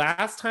like the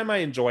last time I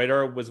enjoyed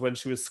her was when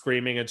she was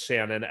screaming at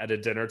Shannon at a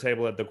dinner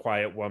table at The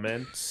Quiet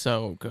Woman.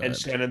 So good. And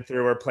Shannon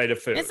threw her plate of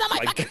food. It's not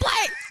my fucking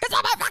plate. It's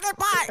not my fucking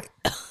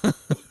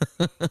plate.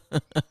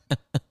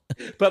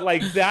 But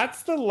like,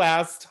 that's the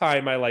last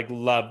time I like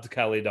loved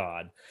Kelly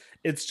Dodd.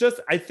 It's just,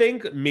 I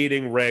think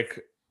meeting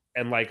Rick,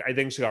 and like, I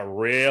think she got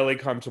really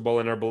comfortable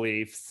in her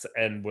beliefs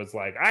and was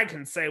like, I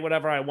can say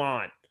whatever I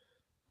want.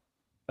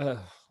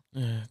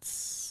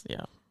 It's,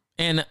 yeah.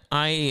 And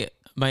I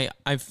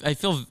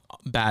feel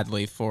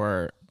badly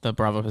for the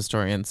Bravo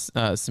historian,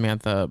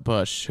 Samantha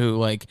Bush, who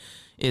like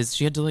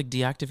she had to like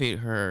deactivate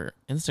her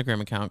Instagram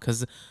account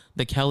because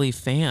the Kelly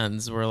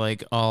fans were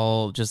like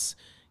all just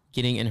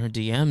getting in her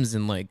DMs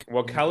and like.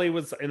 Well, Kelly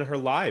was in her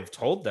live,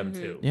 told them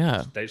to.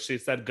 Yeah. She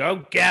said,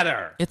 go get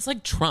her. It's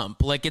like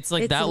Trump. Like, it's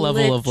like that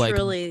level of like,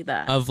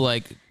 that. of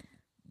like,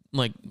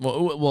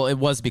 well, it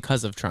was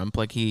because of Trump.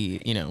 Like he,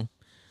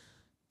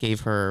 gave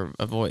her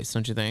a voice,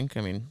 don't you think?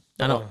 I mean,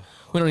 we don't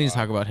need to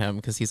talk about him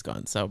because he's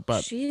gone. So,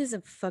 but she is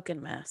a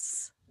fucking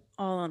mess.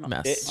 All on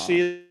mess.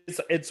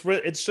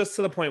 It's just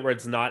to the point where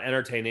it's not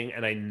entertaining,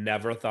 and I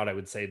never thought I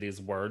would say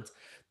these words.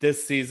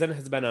 This season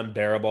has been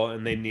unbearable,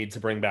 and they need to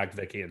bring back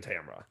Vicky and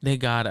Tamra.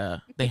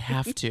 They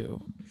have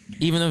to.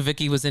 Even though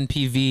Vicky was in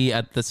PV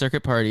at the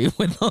circuit party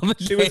with all the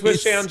She was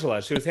with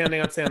Shangela. She was handing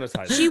out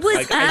sanitizer.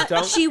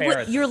 She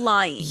was you're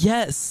lying.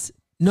 Yes.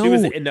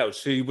 No.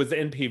 She was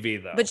in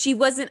PV though. But she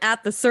wasn't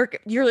at the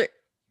circuit.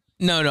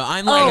 No,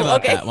 I'm lying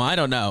about that. Well, I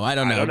don't know. I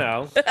don't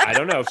know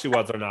if she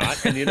was or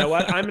not. And you know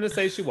what? I'm going to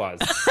say she was.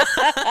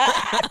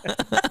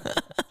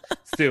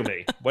 Sue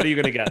me. What are you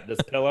going to get? This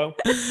pillow?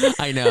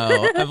 I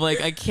know. I'm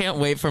like, I can't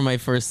wait for my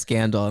first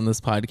scandal on this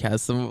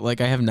podcast. So,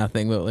 like, I have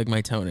nothing but like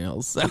my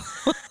toenails. So.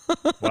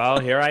 Well,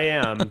 here I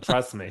am.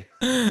 Trust me.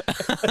 And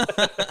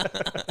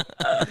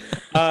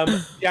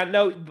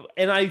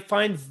I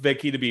find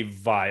Vicky to be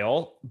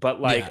vile, but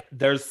like,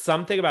 there's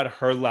something about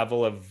her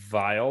level of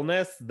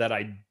vileness that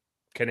I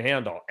can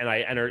handle, and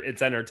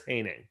it's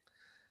entertaining.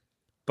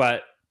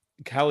 But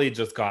Kelly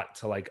just got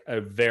to like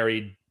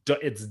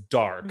it's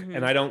dark,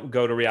 and I don't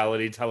go to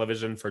reality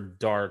television for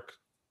dark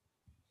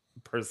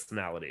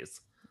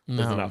personalities.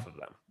 There's No. enough of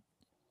them.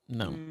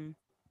 No. Mm.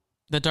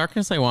 The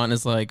darkness I want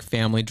is like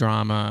family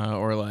drama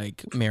or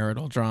like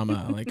marital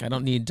drama. Like I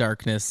don't need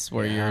darkness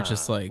where you're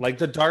just like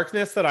the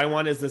darkness that I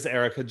want is this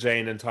Erica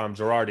Jane and Tom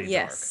Girardi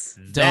Yes.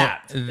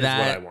 dark. That is what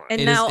I want.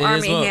 And It now is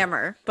Army what-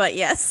 Hammer, but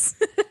yes.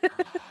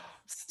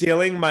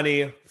 Stealing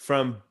money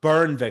from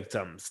burn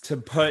victims to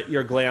put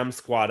your glam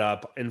squad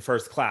up in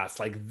first class.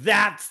 Like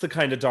that's the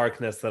kind of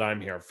darkness that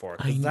I'm here for.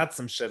 Because that's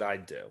some shit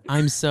I'd do.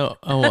 I'm so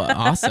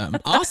awesome.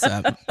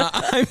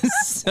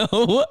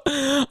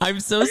 I'm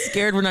so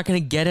scared we're not gonna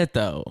get it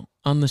though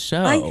on the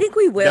show. I think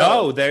we will.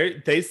 No,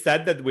 they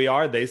said that we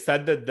are. They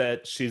said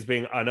that she's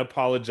being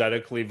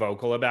unapologetically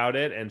vocal about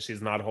it and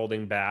she's not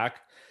holding back.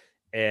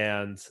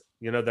 And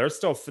you know,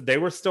 they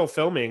were still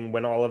filming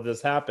when all of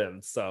this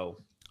happened. So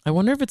I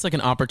wonder if it's like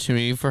an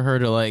opportunity for her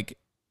to like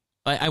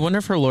I wonder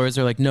if her lawyers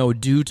are like, no,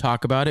 do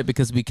talk about it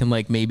because we can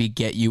like maybe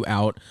get you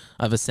out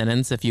of a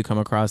sentence if you come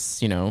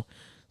across, you know,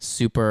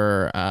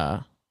 super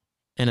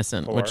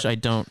innocent, Poor. which I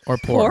don't, or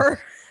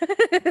poor.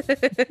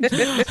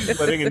 she's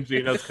living in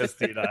Gino's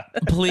Castina.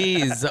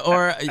 Please.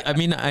 Or I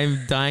mean,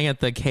 I'm dying at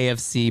the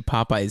KFC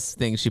Popeyes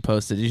thing she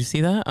posted. Did you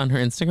see that on her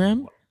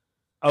Instagram?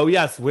 Oh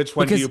yes, which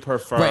one do you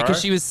prefer? Right, because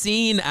she was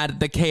seen at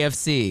the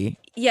KFC.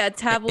 Yeah,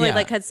 Tabloid Yeah.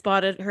 like had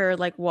spotted her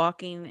like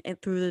walking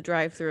through the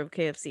drive-through of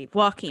KFC,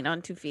 walking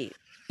on 2 feet.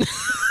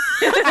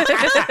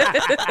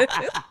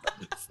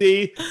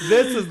 See,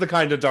 this is the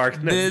kind of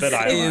darkness This that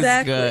I is like.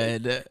 Exactly.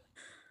 good.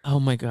 Oh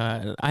my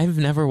God. I've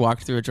never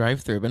walked through a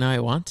drive-through, but now I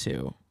want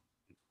to.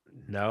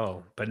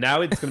 No, but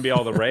now it's going to be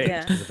all the rage.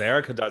 Yeah. Because if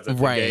Erica does it,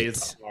 the Right.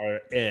 gays are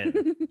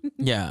in.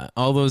 Yeah,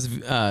 all those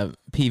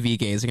PV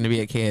gays are going to be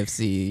at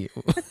KFC.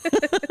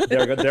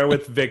 They're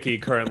with Vicky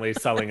currently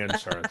selling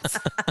insurance.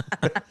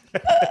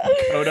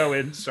 Kodo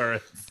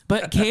Insurance.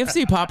 But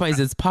KFC Popeyes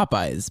is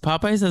Popeyes.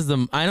 Popeyes has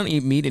the, I don't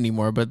eat meat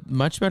anymore, but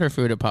much better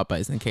food at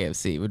Popeyes than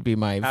KFC would be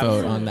my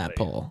vote on that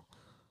Absolutely. poll.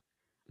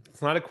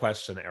 It's not a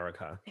question,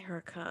 Erica.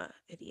 Erica,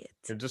 idiot.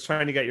 You're just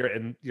trying to get your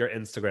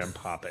Instagram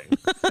popping.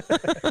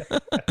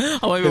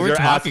 Oh, wait, Because we're you're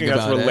talking asking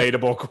us about it.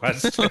 relatable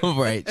questions.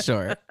 Right,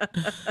 sure.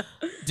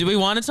 Do we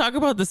want to talk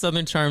about the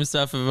Southern Charm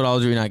stuff of it all?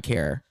 Or do we not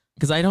care?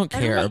 Because I don't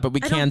care, but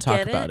we I can don't talk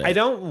get it. about it. I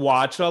don't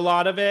watch a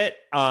lot of it.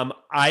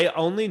 I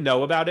only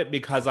know about it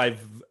because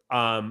I've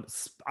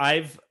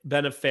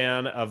been a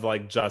fan of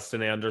like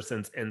Justin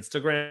Anderson's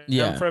Instagram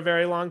Yeah. for a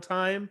very long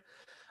time.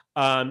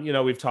 You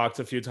know, we've talked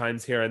a few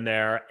times here and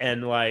there,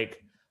 and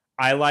like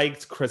I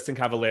liked Kristen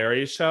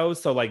Cavallari's show,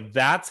 so like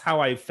that's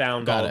how I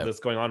found Got all it. of this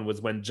going on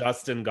was when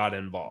Justin got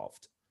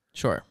involved.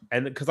 Sure.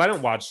 And because I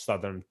don't watch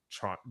Southern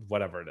Charm,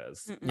 whatever it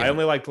is, Mm-mm. I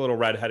only like the little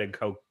redheaded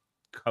Coke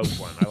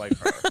one. I like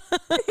her.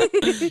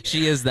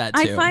 She is that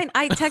too.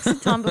 I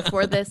texted Tom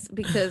before this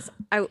because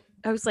I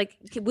was like,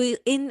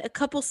 in a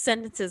couple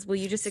sentences, will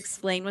you just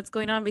explain what's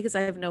going on? Because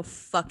I have no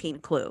fucking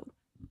clue.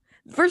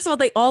 First of all,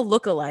 they all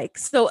look alike.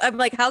 So I'm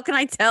like, how can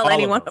I tell All of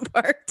anyone them.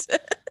 apart?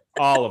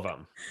 All of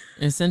them.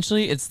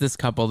 Essentially, it's this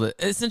couple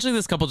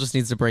this couple just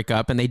needs to break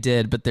up, and they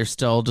did, but they're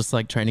still just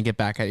like trying to get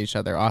back at each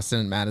other. Austin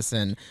and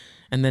Madison,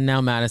 and then now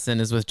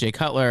Madison is with Jay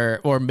Cutler,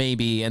 or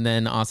maybe, and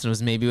then Austin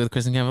was maybe with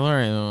Kristen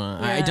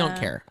Cavallari. I don't Yeah.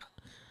 care.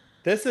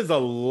 This is a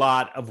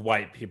lot of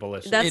white people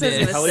issues. That's It what I was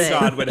is. gonna Kelly say.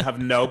 Dodd would have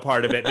no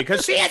part of it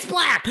because she is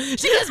black.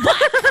 She is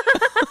black.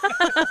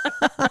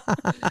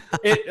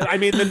 I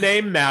mean, the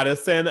name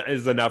Madison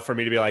is enough for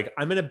me to be like,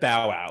 I'm going to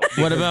bow out. What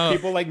because about-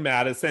 people like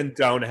Madison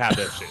don't have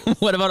issues.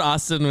 What about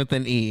Austin with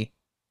an E?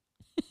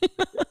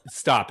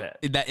 Stop it.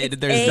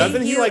 There's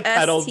Doesn't he like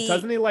pedal? AUST.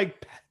 Doesn't he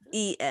like?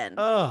 E-N.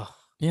 Oh,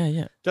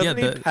 yeah. doesn't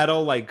yeah, he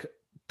pedal like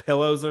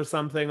pillows or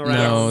something around?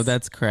 No, Yes.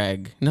 that's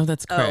Craig. No,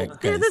 that's Craig.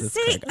 They're guys, the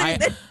that's same.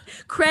 Craig.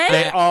 Craig?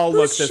 They all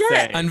look Who's the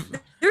Shet? same.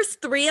 There's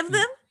 3 of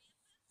them?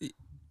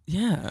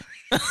 Yeah.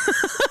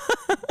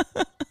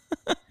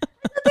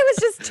 There was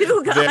just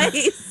 2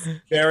 guys.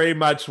 Very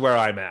much where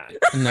I'm at.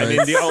 No, I mean,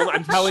 it's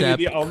I'm telling Shep,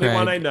 you, the only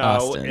one I Craig, know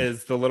Austin.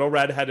 is the little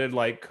redheaded,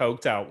 like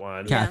coked out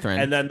one. Catherine.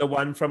 And then the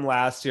one from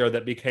last year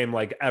that became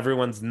like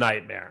everyone's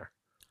nightmare.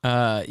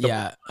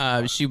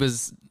 She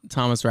was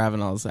Thomas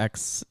Ravenel's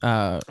ex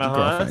Uh-huh.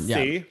 girlfriend. Yeah.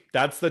 See,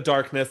 that's the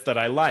darkness that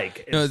I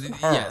like. No, is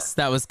her. yes,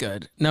 that was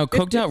good. No,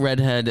 coked out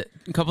redhead.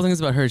 A couple things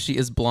about her. She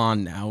is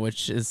blonde now,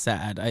 which is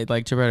sad. I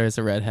liked her better as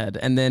a redhead.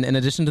 And then, in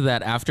addition to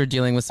that, after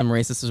dealing with some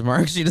racist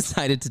remarks, she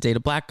decided to date a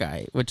black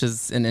guy, which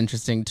is an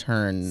interesting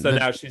turn. So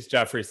now she's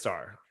Jeffree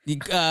Star.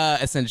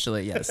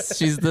 Essentially, yes,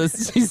 she's the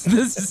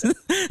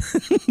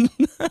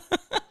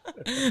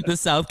the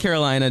South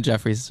Carolina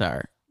Jeffree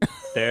Star.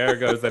 There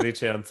goes any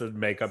chance of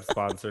makeup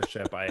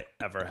sponsorship I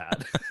ever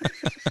had.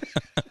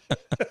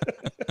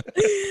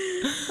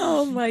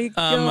 Oh my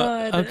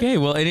god. Okay,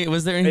 well,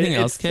 was there anything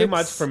else? It's too Kix?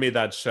 much for me,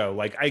 that show.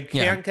 Like, I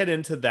can't get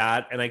into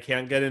that, and I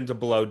can't get into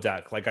Below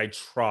Deck. Like, I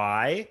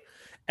try,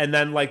 and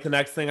then like the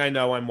next thing I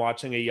know, I'm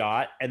watching a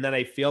yacht, and then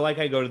I feel like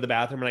I go to the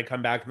bathroom and I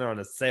come back and they're on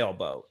a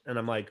sailboat, and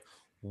I'm like,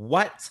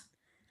 what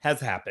has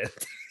happened?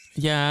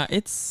 Yeah,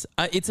 it's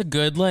a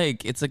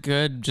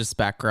good just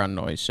background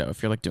noise show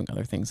if you're like doing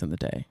other things in the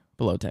day.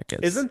 Below Deck is.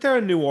 Isn't there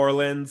a New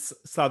Orleans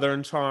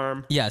Southern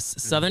Charm? Yes,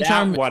 Southern that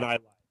Charm. one I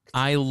liked.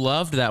 I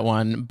loved that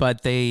one,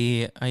 but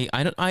they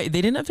they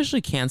didn't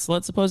officially cancel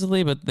it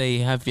supposedly, but they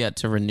have yet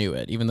to renew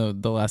it, even though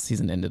the last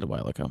season ended a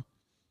while ago.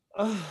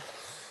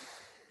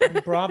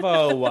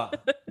 Bravo.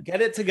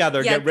 Get it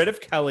together. Yeah. Get rid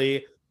of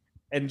Kelly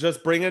and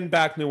just bring in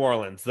back New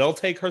Orleans. They'll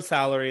take her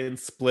salary and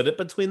split it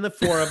between the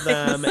four of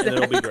them, and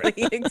it'll be great.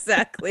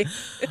 Exactly.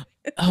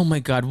 Oh my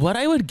God, what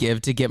I would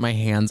give to get my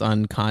hands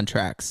on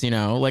contracts,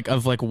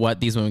 of what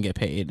these women get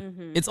paid.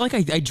 Mhm. It's like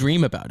I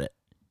dream about it.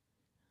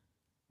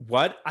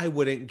 What I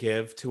wouldn't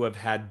give to have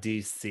had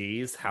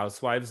DC's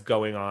Housewives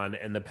going on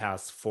in the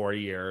past 4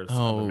 years of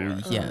Oh,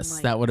 America. yes, Oh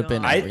my that would have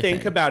been God. I everything.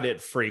 think about it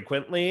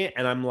frequently,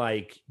 and I'm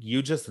like,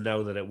 you just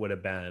know that it would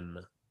have been.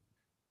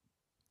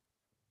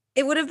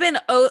 It would have been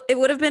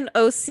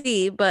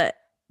OC, but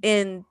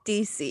in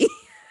DC.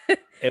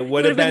 It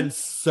would have been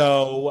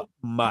so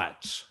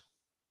much.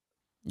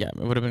 Yeah, it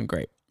would have been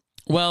great.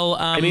 Well,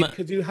 I mean,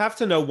 because you have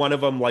to know one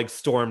of them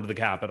stormed the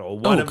Capitol.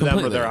 One of them or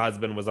completely. their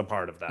husband was a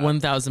part of that.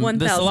 1,000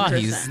 the 1000%.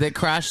 Salahis that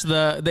crashed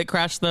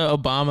the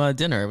Obama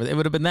dinner. It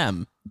would have been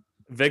them.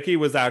 Vicky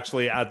was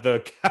actually at the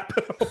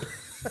Capitol.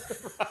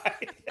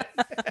 Right.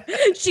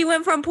 She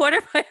went from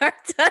Puerto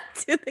Vallarta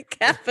to the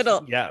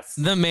Capitol. Yes.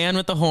 The man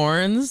with the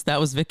horns, that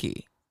was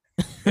Vicky.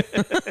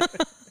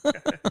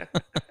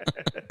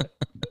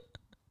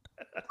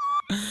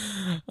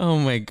 Oh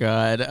my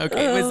God.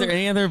 Okay, was there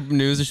any other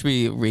news or should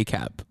we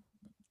recap?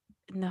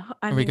 No,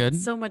 I Are we mean,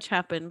 good? so much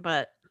happened,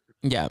 but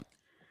Yeah.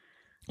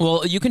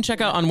 Well, you can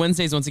check out on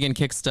Wednesdays. Once again,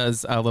 Kix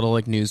does a little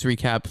news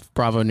recap,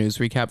 Bravo news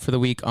recap for the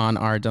week on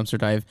our Dumpster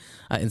Dive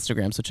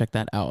Instagram. So check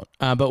that out.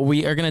 But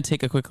we are going to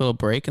take a quick little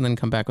break and then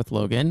come back with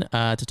Logan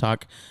to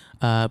talk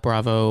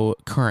Bravo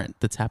current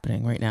that's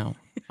happening right now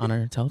on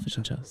our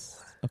television shows.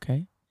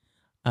 Okay.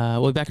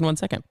 We'll be back in 1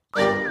 second.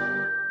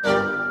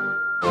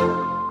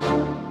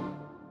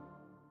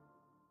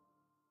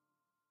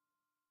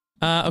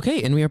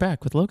 Okay, and we are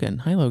back with Logan.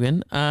 Hi,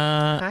 Logan.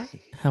 Hi.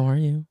 How are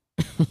you?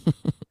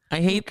 I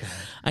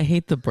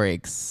hate the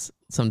breaks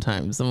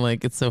sometimes. I'm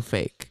like, it's so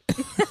fake.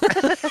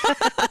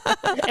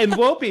 And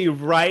we'll be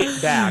right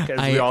back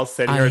as we all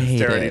sit here I and hate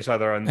stare at it. each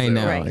other on I Zoom.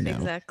 know. right, know.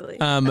 exactly.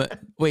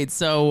 Wait,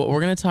 so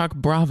we're gonna talk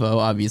Bravo,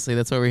 obviously.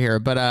 That's why we're here.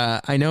 But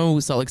I know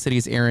Salt Lake City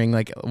is airing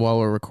while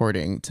we're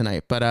recording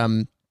tonight. But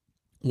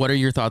what are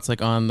your thoughts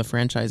on the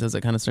franchise as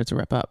it kind of starts to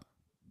wrap up?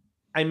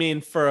 I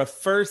mean, for a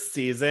first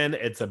season,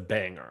 it's a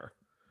banger.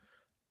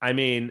 I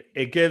mean,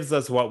 it gives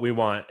us what we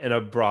want in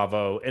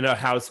a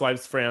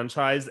Housewives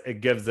franchise.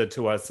 It gives it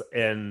to us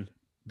in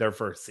their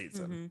first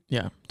season. Mhm.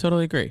 Yeah,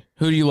 totally agree.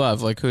 Who do you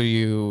love? Who do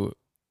you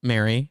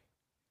marry?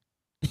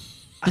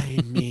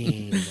 I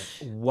mean,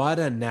 what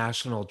a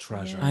national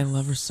treasure. Yeah. I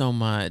love her so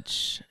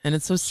much, and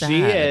it's so sad.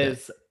 She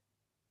is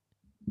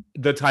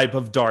the type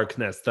of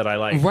darkness that I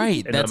like.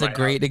 Right, in that's a my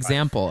great Housewives.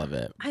 example of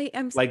it. I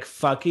am Like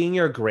fucking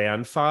your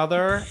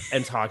grandfather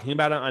and talking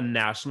about it on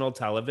national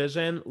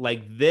television.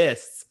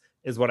 This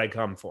is what I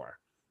come for.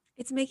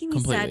 It's making me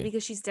Completely. sad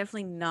because she's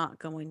definitely not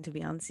going to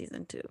be on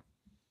season 2.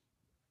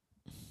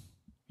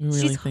 You really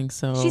She's- think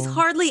so? She's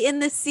hardly in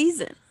this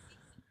season.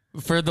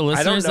 For the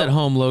I don't listeners at know.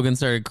 home, Logan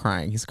started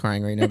crying. He's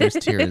crying right now. There's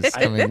tears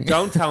coming.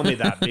 Don't tell me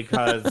that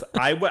because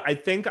I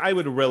think I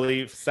would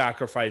really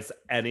sacrifice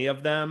any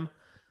of them.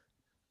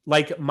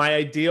 My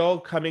ideal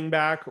coming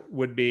back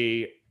would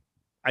be,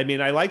 I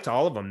mean, I liked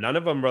all of them. None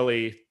of them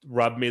really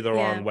rubbed me the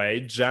wrong way.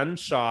 Jen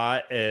Shaw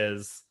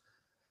is,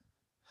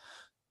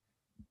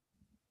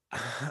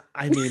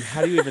 I mean,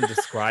 how do you even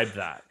describe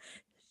that?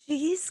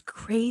 She's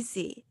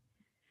crazy.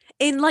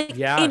 In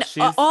Yeah, in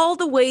she's- all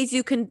the ways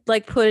you can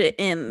put it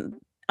in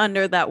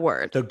under that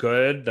word. The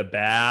good, the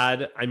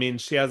bad. I mean,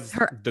 she has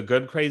the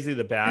good crazy,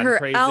 the bad Her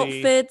crazy.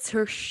 outfits,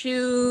 her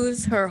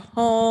shoes, her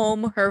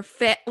home, her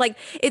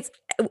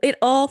it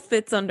all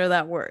fits under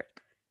that word.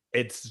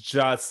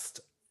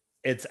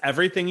 It's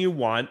everything you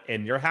want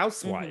in your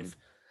housewife.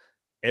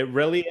 It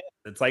really is.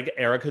 It's like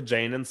Erica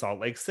Jane in Salt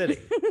Lake City.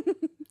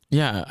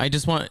 Yeah, I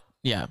just want,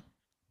 yeah.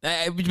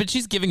 But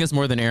she's giving us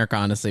more than Erica,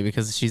 honestly,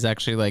 because she's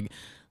actually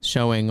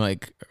showing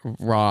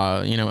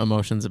raw,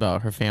 emotions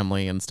about her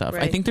family and stuff. I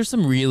Right. think there's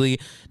some really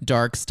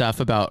dark stuff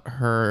about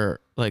her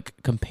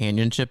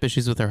companionship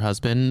issues with her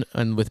husband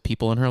and with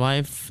people in her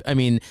life. I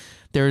mean,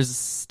 there's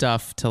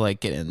stuff to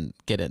get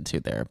into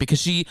there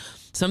because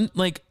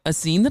a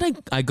scene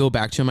that I go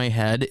back to in my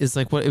head is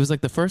it was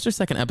the first or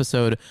second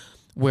episode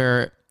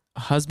where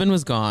husband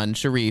was gone,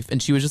 Sharif,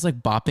 and she was just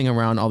bopping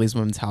around all these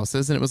women's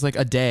houses, and it was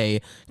a day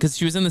because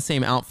she was in the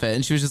same outfit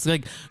and she was just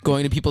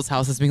going to people's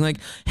houses being like,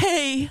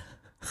 hey,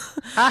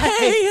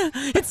 hey,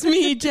 it's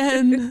me,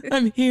 Jen,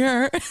 I'm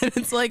here. And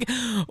it's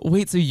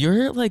wait, so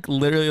you're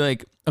literally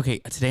okay,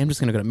 today I'm just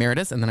gonna go to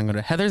Meredith's and then I'm gonna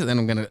go to Heather's and then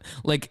I'm gonna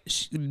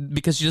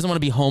because she doesn't want to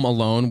be home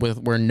alone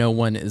where no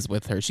one is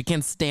with her. She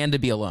can't stand to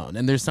be alone,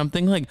 and there's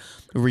something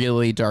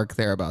really dark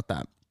there about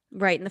that.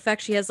 Right. And the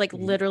fact she has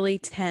literally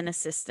 10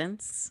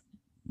 assistants.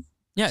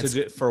 Yeah,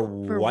 For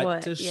what?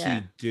 what does Yeah.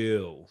 she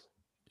do?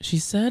 she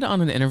said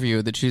on an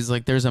interview that she's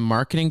there's a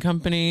marketing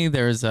company,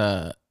 there's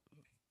a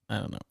I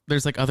don't know.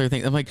 There's like other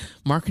things. I'm like,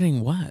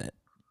 marketing what?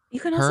 You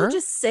can Her? also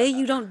just say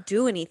you don't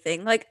do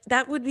anything. Like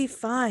that would be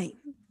fine.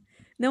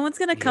 No one's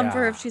gonna come for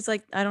her if Yeah. she's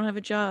like, I don't have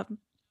a job.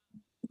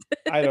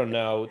 I don't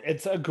know.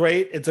 It's a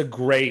great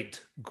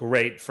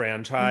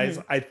franchise.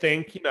 I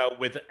think,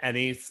 with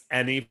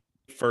any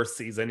first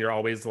season, you're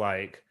always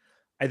like,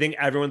 I think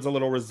everyone's a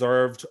little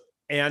reserved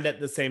and at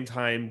the same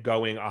time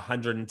going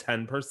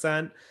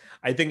 110%.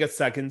 I think a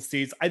second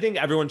season, I think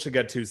everyone should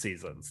get 2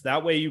 seasons.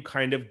 That way you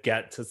kind of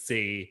get to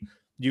see,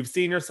 you've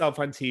seen yourself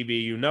on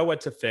TV, you know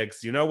what to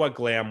fix, you know what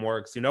glam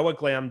works, you know what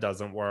glam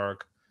doesn't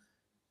work.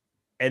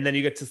 And then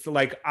you get to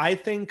like, I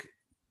think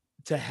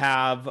to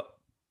have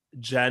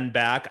Jen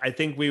back, I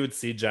think we would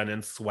see Jen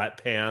in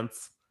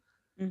sweatpants.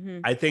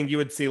 Mhm. I think you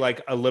would see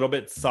like a little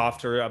bit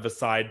softer of a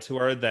side to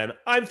her than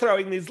I'm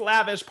throwing these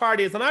lavish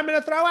parties and I'm going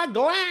to throw a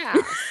glass.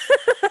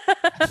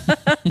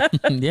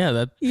 Yeah,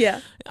 that Yeah.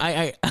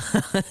 I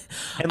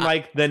And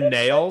like the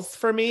nails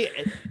for me,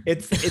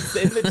 it's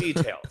in the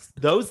details.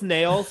 Those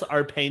nails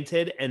are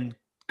painted and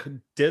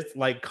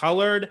like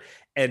colored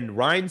and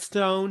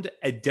rhinestoned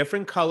a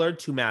different color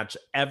to match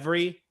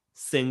every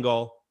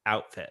single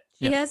outfit.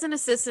 She Yeah. has an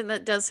assistant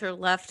that does her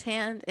left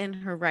hand and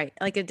her right,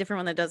 like a different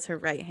one that does her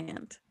right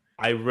hand.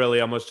 I really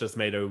almost just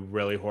made a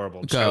really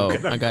horrible Go. joke.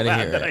 and I'm I gotta glad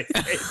hear that it.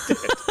 I saved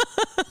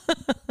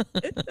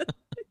it.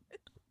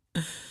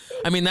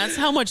 I mean, that's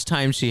how much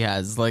time she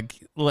has, like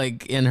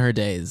in her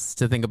days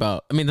to think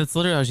about. I mean, that's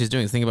literally all she's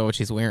doing is think about what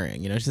she's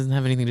wearing. She doesn't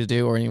have anything to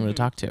do or anyone to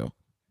talk to.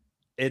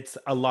 It's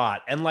a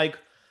lot. And like,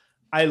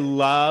 I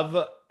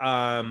love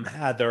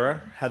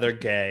Heather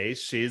Gay.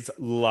 She's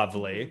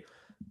lovely.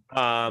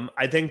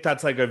 I think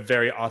that's like a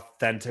very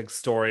authentic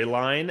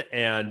storyline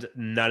and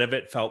none of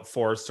it felt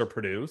forced or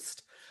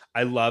produced.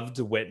 I loved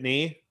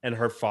Whitney and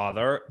her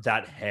father.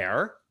 That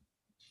hair.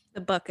 The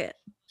bucket.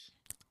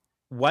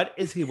 What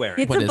is he wearing?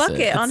 It's What a is bucket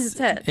it? on his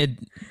head.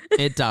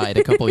 It died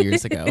a couple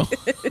years ago.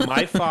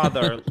 My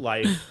father,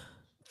 like,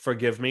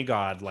 forgive me,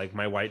 God, like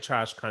my white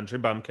trash country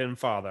bumpkin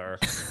father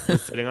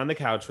was sitting on the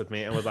couch with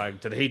me and was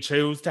like, did he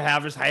choose to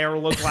have his hair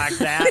look like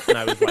that? And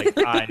I was like,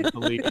 I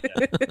believe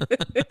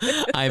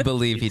it. I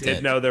believe he Did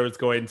did. know there was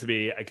going to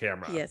be a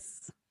camera.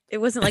 Yes. It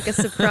wasn't like a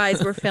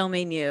surprise we're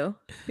filming you.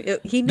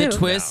 He knew. The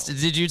twist,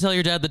 did you tell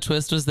your dad the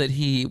twist was that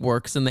he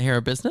works in the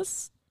hair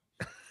business?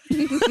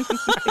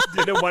 I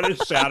didn't want to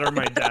shatter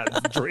my dad's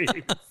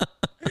dreams.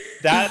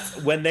 That's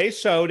when they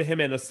showed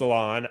him in a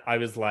salon, I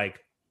was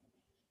like,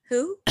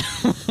 Who?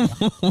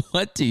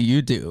 What do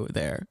you do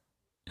there?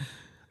 are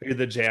you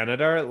the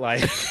janitor?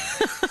 Like,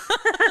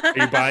 are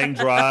you buying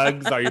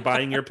drugs? Are you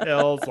buying your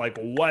pills? Like,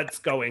 what's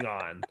going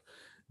on?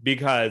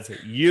 Because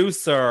you,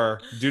 sir,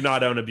 do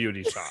not own a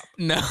beauty shop.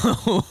 No.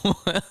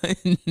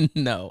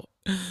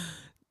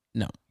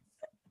 No.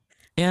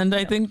 And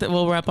I think that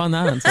we'll wrap on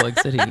that on Salt Lake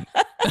City.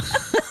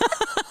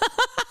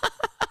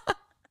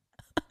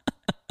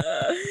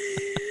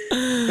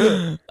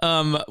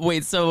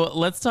 Wait, so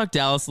let's talk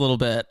Dallas a little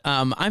bit.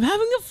 I'm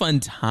having a fun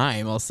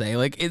time, I'll say.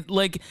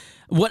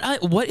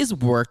 What is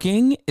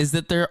working is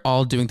that they're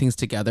all doing things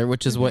together,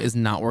 which is what is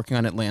not working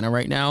on Atlanta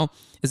right now,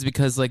 is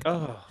because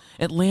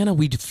Atlanta,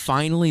 we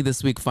finally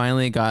this week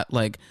got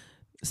like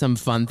some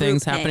fun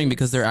things happening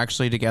because they're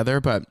actually together.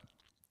 But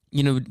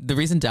the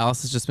reason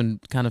Dallas has just been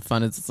kind of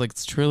fun is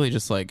it's truly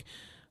just like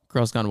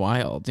Girls Gone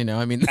Wild.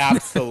 I mean,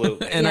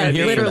 Absolutely. And Yeah, I'm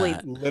here literally. for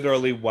that.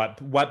 Literally,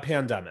 what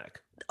pandemic?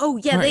 Oh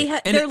yeah,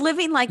 Right. And they're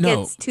living like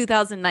no. it's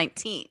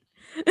 2019.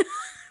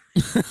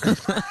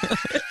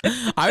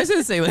 I was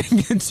gonna say like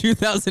in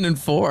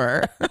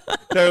 2004.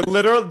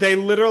 They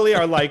literally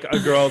are like a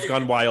Girls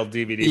Gone Wild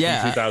DVD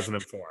Yeah. from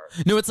 2004.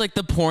 No, it's like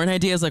the porn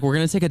idea is like we're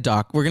gonna take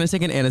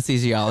an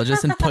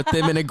anesthesiologist and put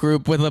them in a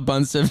group with a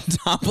bunch of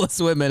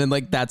topless women, and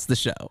like that's the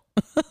show.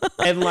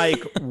 And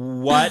like,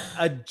 what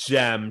a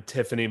gem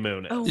Tiffany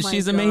Moon is. Oh my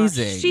She's gosh.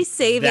 amazing. She's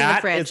saving the That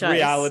is franchise.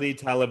 reality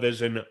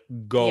television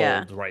gold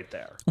Yeah. right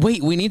there.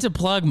 Wait, we need to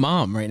plug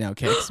Mom right now,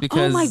 Kix,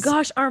 because Oh my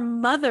gosh, our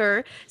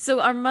mother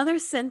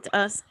sent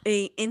us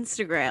a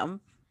Instagram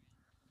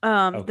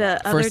the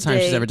other first time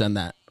day. she's ever done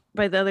that.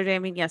 By the other day, I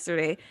mean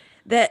yesterday,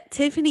 that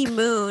Tiffany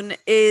Moon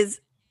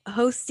is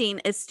hosting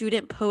a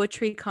student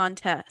poetry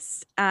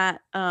contest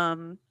at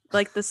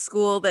like the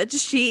school that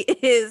she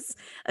is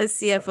a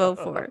CFO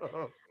for.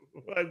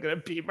 I'm gonna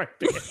pee my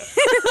pants.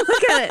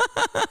 Look at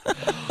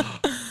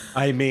it.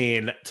 I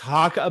mean,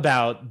 talk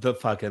about the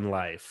fucking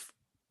life.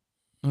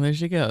 Well, there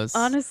she goes.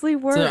 Honestly,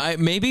 work. So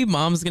maybe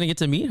Mom's gonna get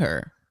to meet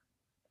her.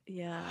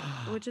 Yeah,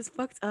 which is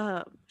fucked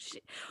up.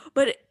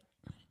 But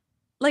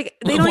like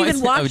they don't Why even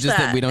is it- watch just that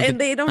that, we don't and get-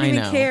 they don't I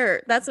even know.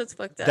 care. That's what's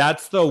fucked up.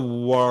 That's the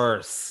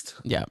worst.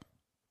 Yeah.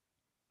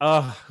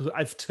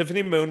 If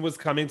Tiffany Moon was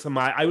coming to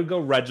I would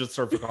go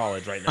register for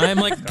college right now. I'm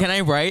like, can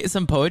I write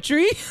some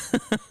poetry?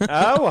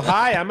 Oh,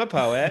 hi, I'm a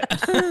poet.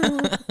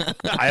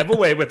 I have a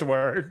way with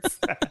words.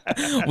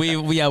 we've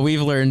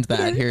learned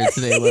that here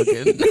today,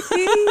 Logan.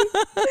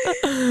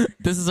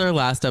 This is our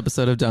last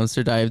episode of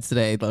Dumpster Dive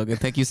today, Logan.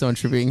 Thank you so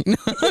much for being. No,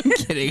 I'm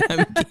kidding.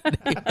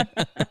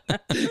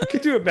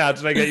 Could you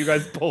imagine I get you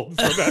guys pulled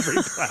from every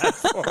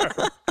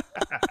platform?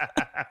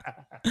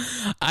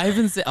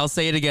 I'll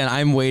say it again.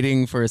 I'm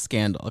waiting for a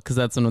scandal because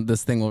that's when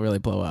this thing will really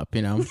blow up,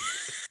 you know?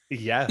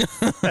 Yes.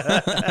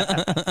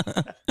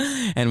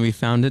 And we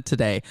found it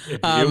today. If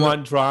you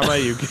want drama,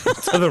 you get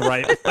to the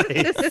right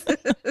place.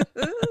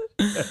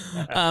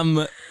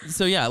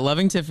 So yeah,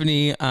 loving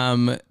Tiffany,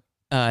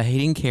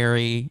 hating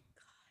Carrie.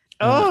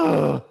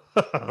 Oh.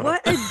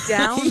 What a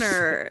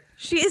downer.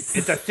 She's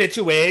It's a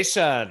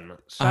situation.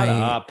 Shut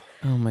up.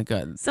 Oh my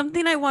God.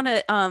 something I want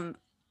to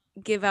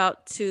give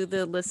out to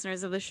the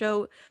listeners of the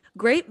show.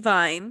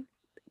 Grapevine,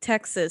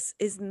 Texas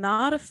is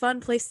not a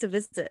fun place to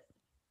visit.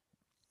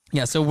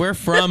 Yeah, so we're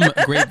from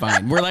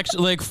Grapevine. We're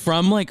actually like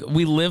from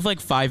we live like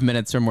 5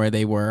 minutes from where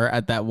they were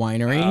at that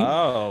winery.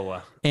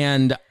 Oh.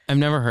 And I've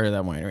never heard of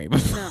that winery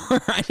before. No.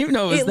 I didn't even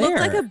know it was It there. looked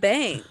like a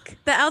bank.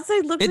 The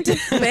outside looked like did.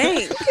 a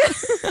bank.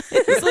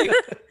 It's like,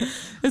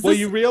 is Well, this-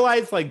 you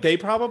realize like they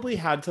probably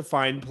had to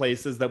find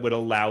places that would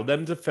allow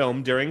them to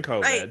film during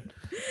COVID, Right. and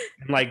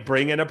like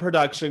bring in a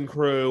production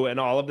crew and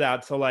all of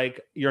that. So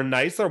like your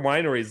nicer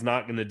winery is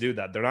not going to do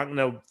that. They're not going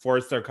to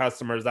force their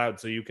customers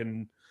out so you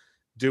can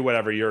do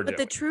whatever you're But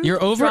doing. the true You're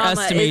drama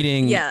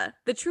overestimating- is,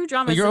 the true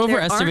drama But is you're that there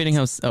overestimating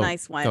aren't how. Oh,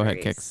 nice wineries go ahead,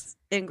 Kix.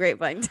 in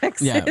Grapevine,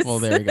 Texas. Yeah, well,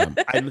 there you go.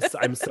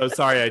 I'm so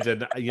sorry I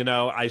did. You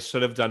know, I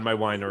should have done my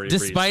winery.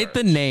 Despite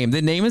the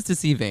research. name is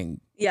deceiving.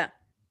 Yeah.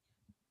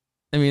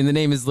 I mean, the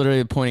name is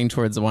literally pointing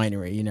towards a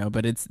winery, you know,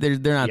 but they're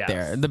not Yes.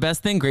 there. The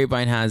best thing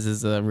Grapevine has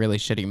is a really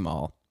shitty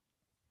mall.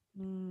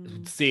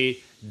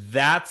 See,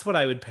 that's what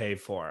I would pay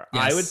for.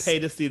 I would Yes. pay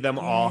to see them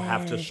all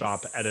have to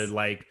shop at a Yes.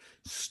 like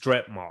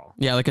strip mall.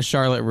 Yeah, like a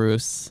Charlotte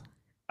Russe.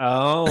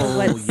 Oh,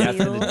 Wet yes, and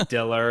seal. a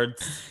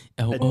Dillard's,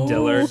 Oh, a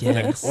Dillard's and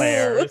a yes.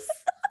 Claire's.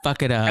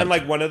 Fuck it up. And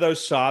like one of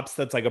those shops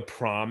that's like a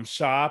prom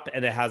shop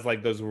and it has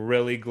like those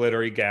really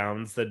glittery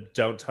gowns that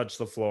don't touch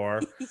the floor.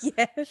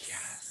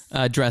 Yes.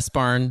 Dress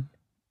Barn.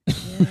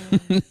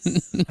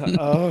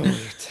 Oh, you're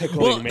tickling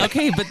Well, me.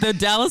 okay, but the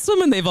Dallas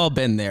women, they've all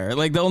been there.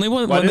 Like the only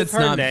one What is that's her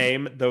not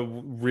name? The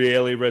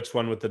really rich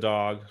one with the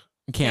dog.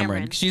 Cameron.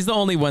 Cameron. She's the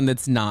only one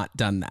that's not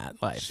done that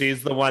life.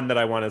 She's the one that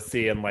I want to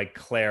see in like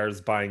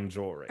Claire's buying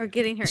jewelry. Or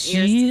getting her She-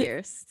 ears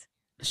pierced.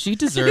 She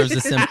deserves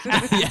a simple.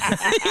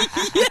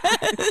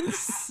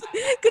 Yes.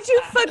 Could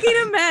you fucking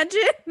imagine?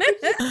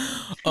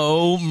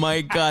 Oh my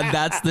God,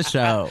 that's the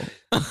show.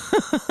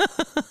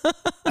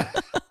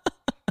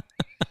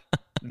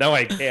 No,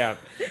 I can't.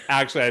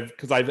 Actually,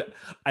 because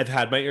I've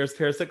had my ears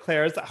pierced at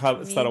Claire's.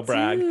 Subtle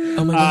brag.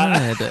 Oh my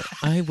God,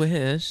 I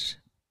wish.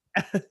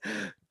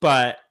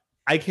 But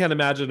I can't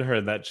imagine her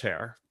in that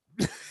chair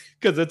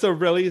because it's a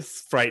really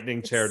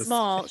frightening chair to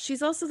Small.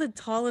 She's also the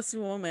tallest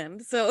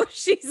woman. So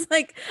she's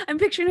like, I'm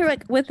picturing her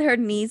like with her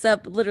knees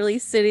up, literally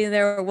sitting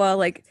there while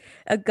like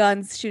a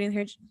gun's shooting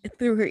her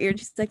through her ear. And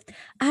she's like,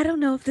 I don't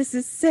know if this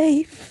is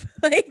safe.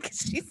 Like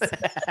she's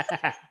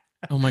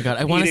Oh my God,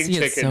 I want to Eating see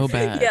it chicken so feet.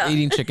 bad. Yeah.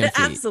 Eating chicken feet.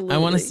 I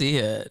want Absolutely. to see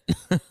it.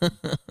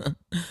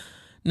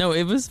 No,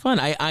 it was fun.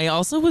 I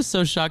also was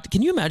so shocked.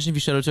 Can you imagine if you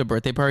showed up to a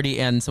birthday party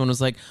and someone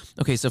was like,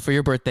 okay, so for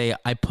your birthday,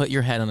 I put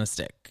your head on a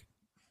stick.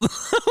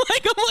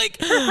 I'm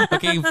like,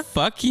 okay,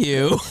 fuck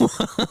you.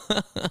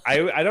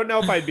 I don't know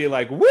if I'd be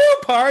like, woo,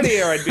 party,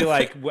 or I'd be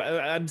like,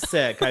 I'm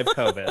sick. I have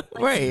COVID.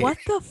 Right. what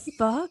the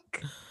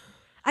fuck?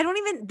 I don't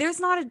even, there's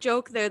not a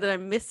joke there that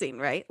I'm missing,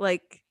 right?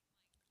 Like,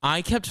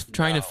 I kept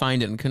trying to No.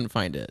 find it and couldn't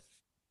find it.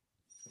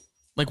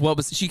 Like, what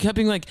was she kept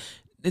being like,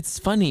 it's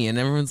funny, and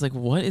everyone's like,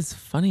 what is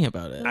funny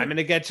about it? I'm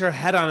gonna get your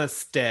head on a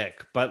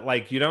stick, but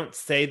like you don't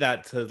say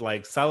that to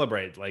like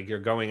celebrate. Like you're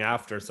going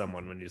after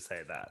someone when you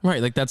say that.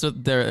 Right, like that's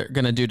what they're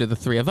gonna do to the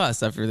three of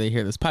us after they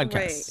hear this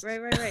podcast.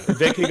 right.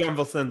 Vicky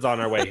Gunvalson's on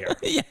her way here.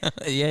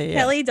 yeah.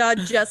 Kelly Dodd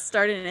just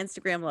started an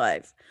Instagram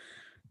live.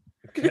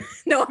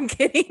 No, I'm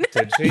kidding.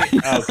 Did she?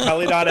 Oh,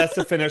 Kelly Dodd has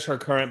to finish her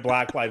current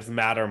Black Lives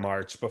Matter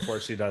march before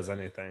she does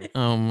anything.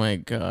 Oh my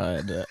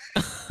God.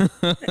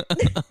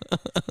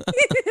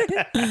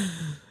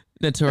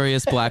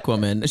 Notorious black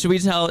woman. Should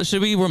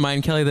we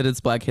remind Kelly that it's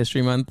Black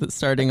History Month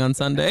starting on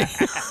Sunday?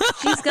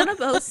 She's gonna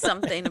post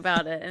something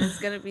about it, and it's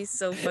gonna be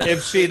so funny.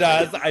 If she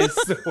does, I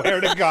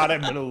swear to God,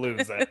 I'm gonna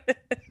lose it.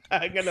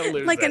 I'm gonna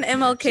lose Like it. an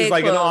MLK She's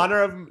like in quote.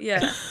 honor of.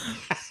 Yeah.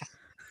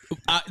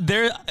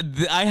 There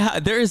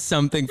is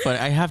something funny.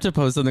 I have to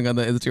post something on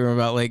the Instagram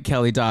about like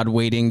Kelly Dodd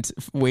waiting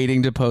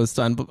to post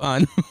on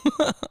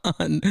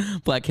on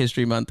Black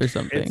History Month or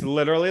something. It's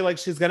literally like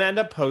she's gonna end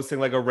up posting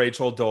like a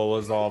Rachel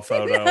Dolezal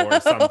photo or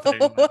something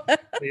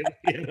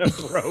completely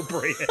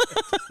inappropriate.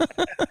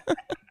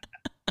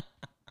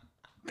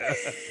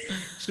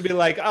 She'd be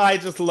like, oh, I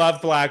just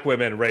love black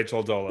women,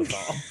 Rachel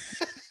Dolezal.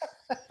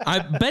 I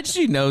bet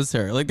she knows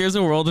her. Like, there's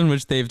a world in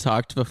which they've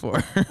talked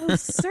before. Oh,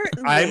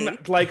 certainly. I'm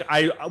like,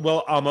 I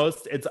will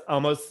almost, it's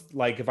almost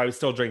like if I was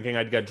still drinking,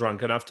 I'd get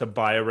drunk enough to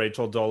buy a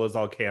Rachel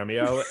Dolezal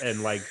cameo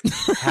and like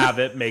have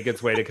it make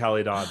its way to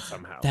Kelly Dodd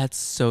somehow. That's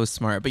so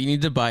smart, but you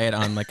need to buy it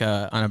on like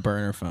on a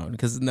burner phone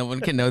because no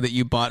one can know that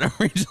you bought a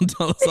Rachel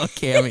Dolezal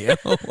cameo.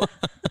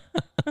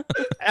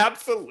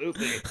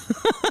 Absolutely.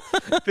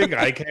 Think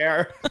I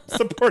care.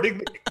 Supporting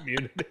the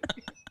community.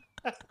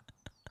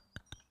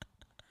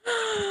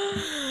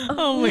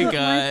 Oh my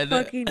god.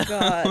 fucking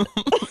god.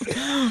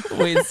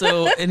 Wait,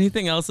 so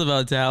anything else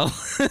about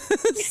Dallas?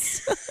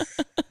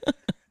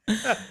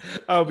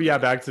 Oh yeah,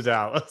 back to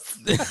Dallas.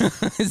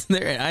 Is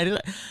there I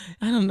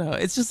don't know.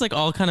 It's just like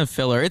all kind of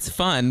filler. It's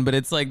fun, but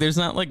it's like there's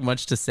not like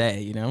much to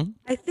say, you know?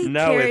 I think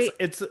No, Carrie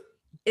it's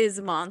is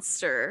a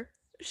monster.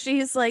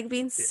 She's like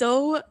being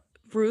so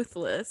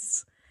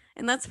ruthless.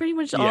 And that's pretty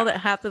much Yeah. all that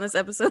happened this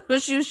episode.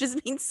 Was she was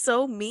just being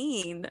so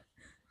mean.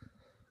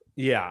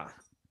 yeah.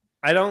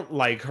 I don't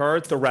like her.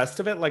 The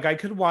rest of it, like I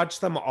could watch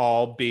them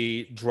all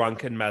be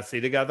drunk and messy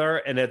together,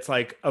 and it's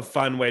like a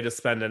fun way to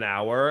spend an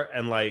hour,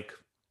 and like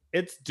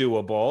it's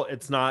doable.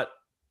 It's not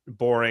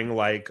boring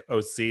like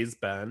OC's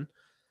been.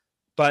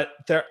 But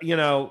there, you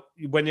know,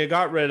 when you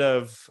got rid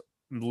of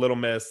Little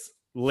Miss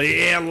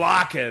Leah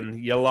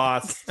Locken, you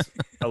lost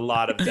a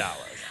lot of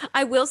Dallas.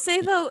 I will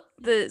say though,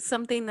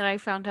 something that I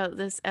found out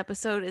this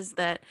episode is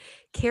that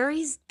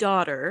Carrie's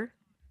daughter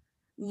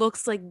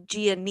looks like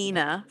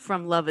Giannina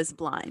from Love is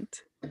Blind.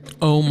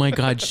 Oh my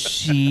god,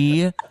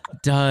 she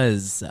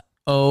does.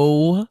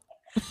 Oh,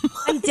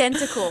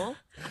 Identical.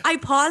 I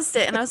paused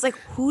it and I was like,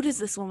 who does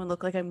this woman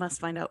look like? I must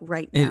find out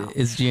right now. it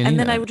is Giannina. And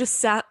then I just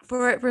sat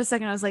for it for a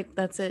second. I was like,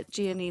 that's it,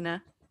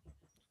 Giannina.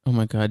 Oh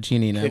my god,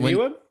 Giannina. Can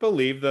you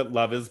believe that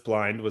Love is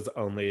Blind was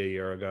only a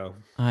year ago?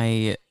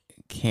 I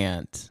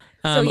can't.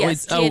 So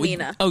yes, oh,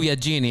 Giannina. Oh yeah,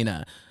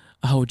 Giannina.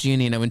 Oh,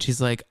 Giannina, when she's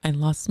like, I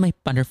lost my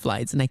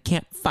butterflies and I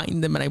can't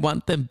find them and I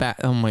want them back.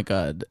 Oh my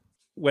god.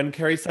 When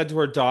Carrie said to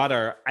her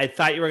daughter, I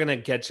thought you were going to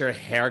get your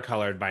hair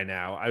colored by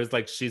now. I was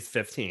like, she's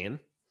 15.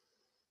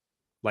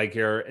 Like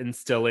you're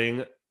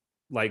instilling,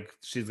 like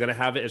she's going to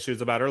have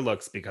issues about her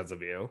looks because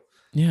of you.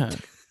 Yeah.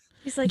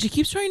 He's And like, she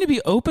keeps trying to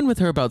be open with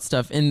her about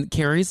stuff, and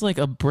Carrie's like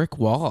a brick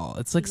wall.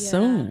 It's like Yeah.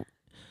 so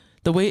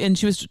the way, and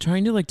she was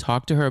trying to like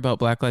talk to her about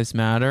Black Lives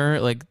Matter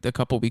like a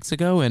couple weeks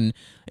ago, and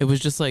it was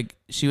just like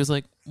she was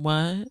like,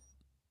 "What?"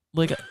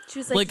 Like, she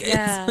was like,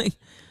 yeah, it's like,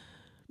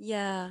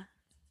 yeah,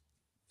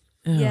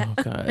 oh yeah.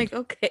 god, Like,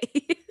 okay.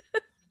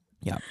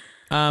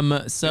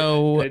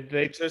 So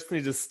They just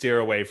need to steer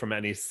away from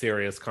any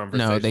serious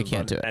conversations.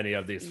 can't on do it. any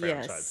of these Yes.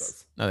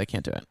 franchises. no, they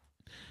can't do it.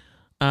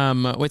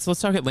 Wait, so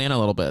let's talk Atlanta a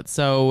little bit.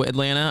 So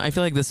Atlanta, I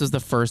feel like this was the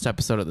first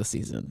episode of the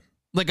season.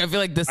 Like I feel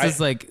like this is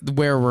like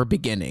where we're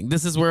beginning.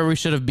 This is where we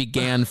should have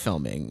began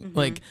filming. Mhm.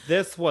 Like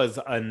This was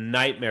a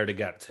nightmare to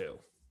get to.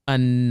 a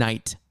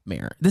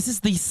nightmare. This is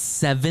the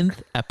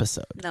 7th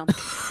episode. No,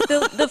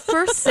 the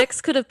first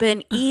 6 could have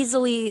been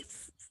easily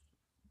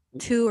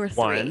 2 or 3.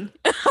 One.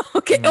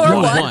 Okay, or No,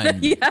 1.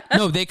 Yeah.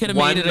 No, they could have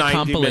One made it a 90-minute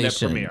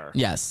compilation. premiere.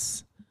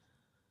 Yes.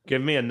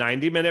 Give me a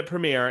 90-minute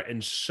premiere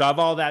and shove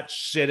all that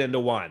shit into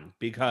one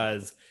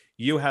because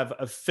you have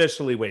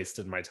officially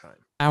wasted my time.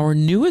 Our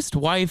newest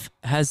wife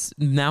has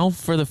now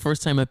for the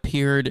first time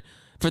appeared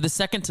for the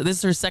second, this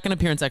is her second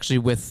appearance actually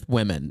with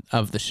women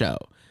of the show.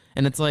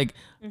 And it's like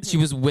she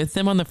was with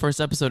them on the first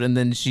episode and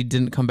then she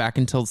didn't come back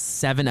until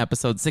 6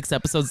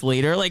 episodes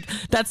later. Like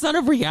that's not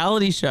a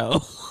reality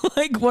show.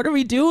 Like what are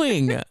we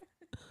doing?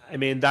 I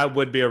mean, that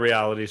would be a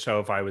reality show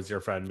if I was your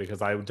friend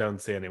because I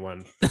don't see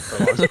anyone.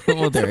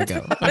 Well, there you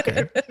go.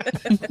 Okay.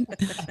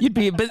 You'd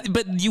be,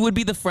 but you would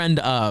be the friend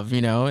of,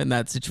 you know, in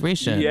that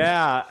situation.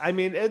 Yeah, I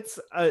mean, it's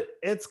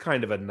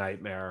kind of a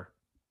nightmare.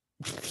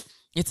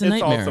 It's a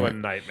nightmare. It's also a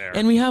nightmare.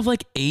 And we have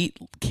like 8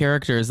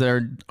 characters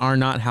that are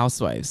not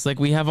housewives. Like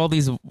we have all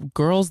these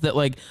girls that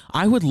like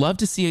I would love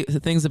to see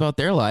things about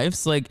their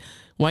lives. Like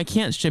why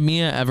can't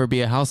Shamia ever be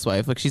a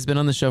housewife? Like she's been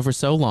on the show for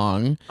so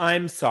long.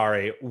 I'm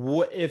sorry.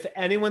 If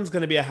anyone's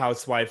going to be a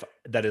housewife,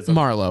 that is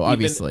Marlo, even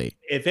obviously.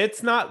 If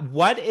it's not,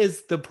 what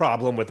is the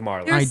problem with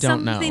Marlo? There's I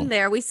don't know. something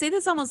there. We say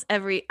this almost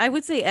I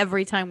would say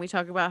every time we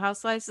talk about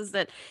housewives is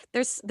that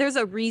there's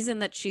a reason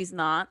that she's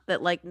not,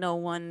 that like no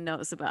one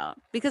knows about,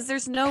 because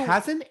there's no.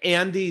 Hasn't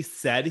Andy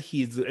said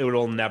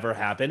it'll never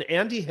happen?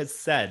 Andy has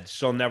said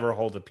she'll never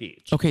hold a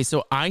peach. Okay,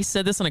 so I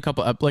said this on a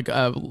couple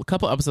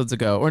episodes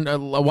ago or a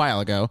while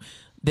ago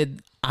that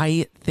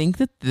I think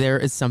that there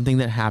is something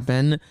that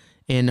happened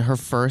in her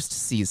first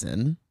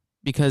season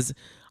because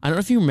I don't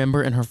know if you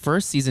remember in her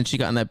first season she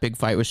got in that big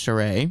fight with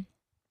Sheree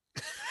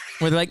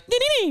where they're like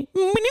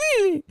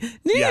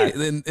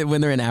Yes. when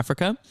they're in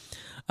Africa,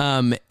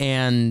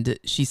 and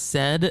she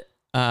said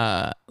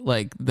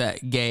like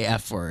that gay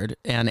F word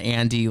and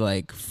Andy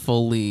like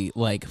fully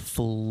like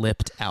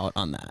flipped out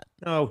on that.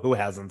 Oh, who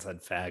hasn't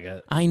said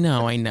faggot? I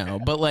know,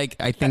 but like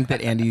I think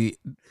that Andy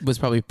was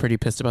probably pretty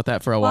pissed about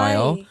that for a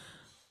while. Why?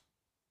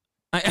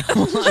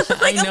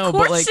 I know, of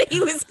but course like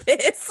he was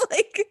pissed.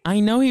 Like I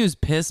know he was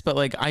pissed, but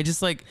like I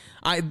just like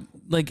I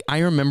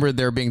remember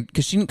there being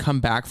because she didn't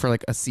come back for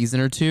like a season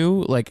or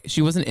two. Like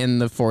she wasn't in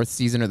the 4th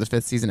season or the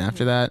 5th season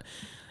after that,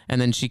 and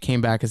then she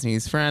came back as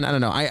Nee's friend. I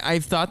don't know. I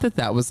thought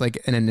that was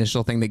like an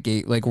initial thing that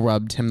like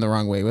rubbed him the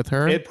wrong way with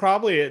her. It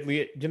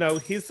probably, you know,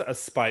 he's a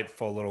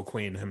spiteful little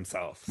queen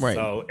himself. Right.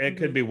 So it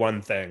could be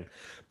one thing.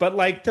 But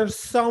like, there's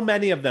so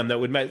many of them that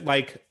would make,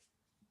 like,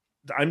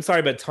 I'm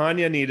sorry, but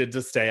Tanya needed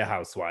to stay a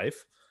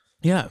housewife.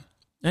 Yeah,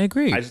 I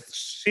agree.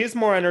 She's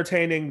more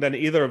entertaining than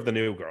either of the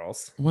new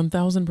girls.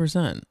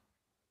 1000%.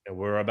 And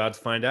we're about to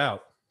find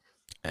out.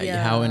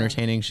 Yeah. How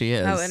entertaining she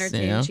is. How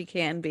entertaining you know? she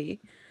can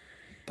be.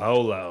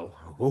 Bolo.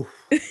 Oof.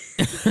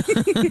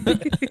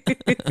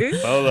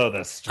 Bolo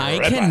the stripper.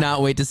 I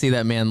cannot wait to see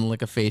that man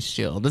lick a face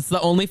shield. It's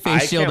the only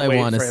face shield I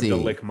want to see. to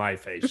lick my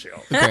face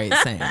shield. Great,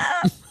 same.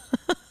 I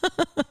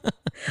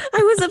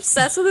was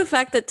obsessed with the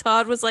fact that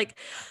Todd was like,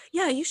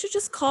 yeah, you should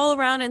just call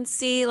around and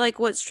see like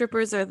what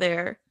strippers are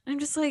there. I'm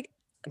just like,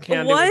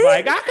 Candy what? was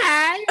like,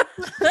 okay.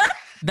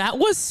 That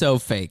was so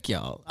fake,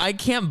 y'all. I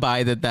can't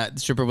buy that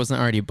stripper wasn't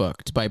already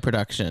booked by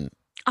production.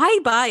 I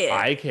buy it.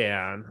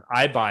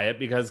 I buy it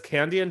because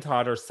Candy and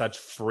Todd are such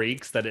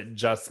freaks that it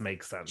just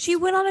makes sense. She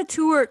went on a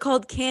tour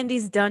called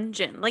Candy's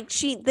Dungeon. Like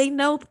they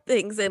know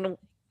things and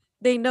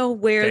they know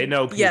where. They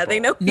know people. Yeah, they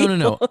know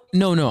people.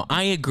 No.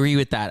 I agree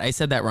with that. I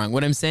said that wrong.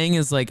 What I'm saying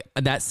is like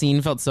that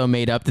scene felt so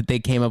made up that they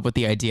came up with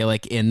the idea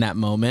like in that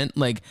moment.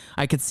 Like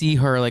I could see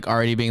her like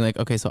already being like,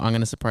 okay, so I'm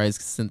gonna surprise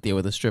Cynthia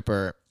with a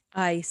stripper.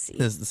 I see.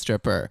 This is the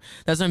stripper.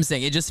 That's what I'm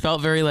saying. It just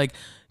felt very like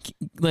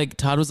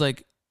Todd was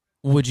like,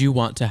 would you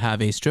want to have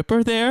a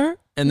stripper there?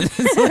 And then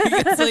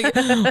it's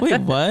like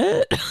wait,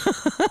 what?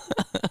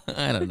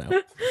 I don't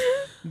know.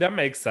 That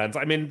makes sense.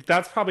 I mean,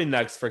 that's probably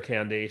next for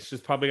Candy.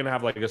 She's probably going to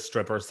have like a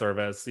stripper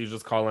service. You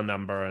just call a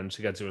number and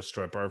she gets you a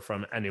stripper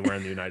from anywhere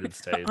in the United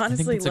States. I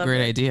think it's a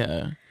great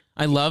idea.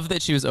 I love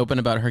that she was open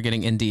about her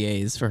getting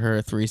NDAs for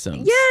her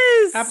threesomes.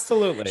 Yes,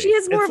 Absolutely. She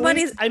has more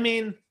money. I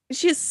mean,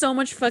 she has so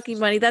much fucking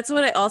money. That's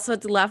what I also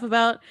had to laugh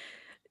about.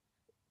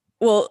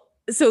 Well,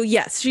 so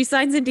yes, she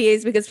signs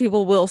NDAs because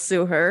people will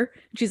sue her.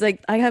 She's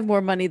like, I have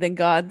more money than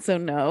God, so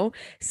no.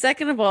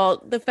 Second of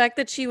all, the fact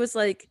that she was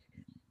like,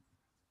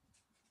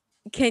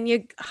 Kenya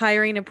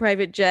hiring a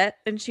private jet,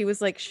 and she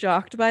was like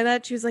shocked by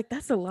that. She was like,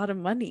 that's a lot of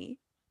money.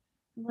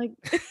 I'm like,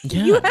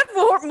 Yeah. you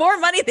have more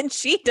money than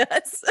she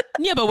does.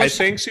 Yeah, but I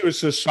think she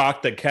was just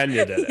shocked that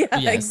Kenya did it. Yeah,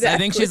 yes, exactly. I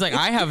think she's like,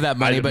 I have that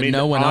money, but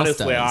no one else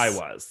does. Honestly, I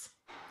was.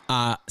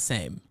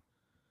 Same.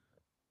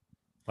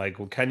 Like,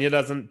 well, Kenya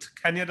doesn't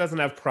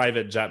have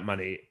private jet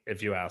money,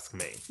 if you ask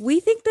me. We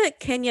think that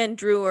Kenya and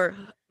Drew are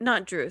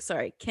not Drew,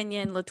 sorry. Kenya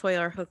and LaToya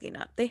are hooking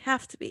up. They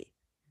have to be.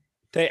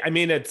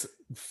 It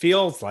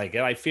feels like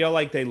it. I feel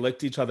like they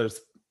licked each other's,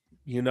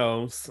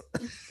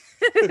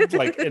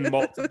 like in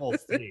multiple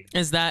scenes.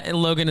 Is that,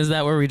 Logan, is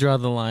that where we draw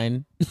the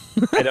line?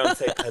 I don't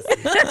say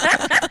pussy.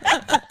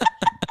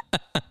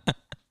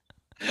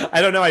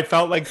 I don't know. I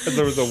felt like because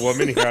there was a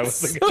woman here. I was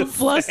so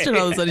flustered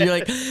all of a sudden. You're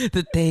like,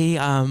 that they,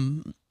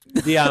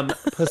 the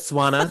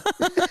Puswana.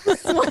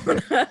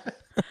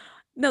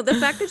 No, the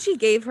fact that she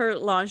gave her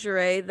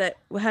lingerie that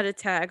had a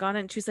tag on it,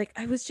 and she was like,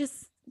 I was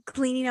just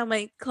cleaning out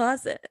my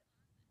closet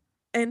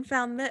and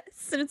found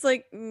this. And it's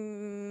like,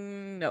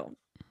 no.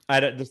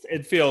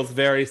 It feels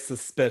very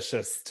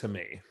suspicious to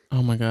me.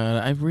 oh my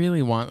God, I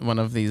really want one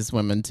of these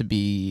women to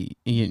be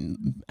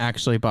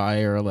actually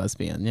bi or a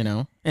lesbian,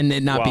 and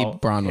it not be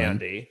Bronwyn.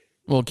 Candy.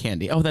 Well,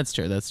 Candy. Oh, that's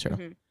true. That's true.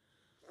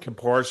 Mm-hmm.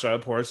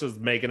 Portia's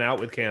making out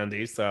with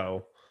Candy,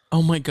 so.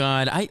 Oh my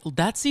God,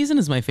 that season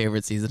is my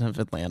favorite season of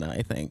Atlanta.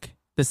 I think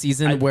the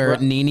season where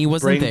bring Nene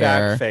wasn't Bring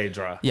there. back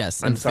Phaedra.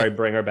 Yes, I'm sorry,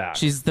 bring her back.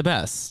 She's the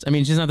best. I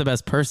mean, she's not the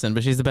best person,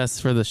 but she's the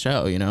best for the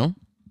show.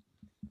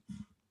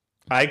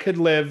 I could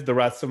live the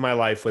rest of my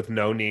life with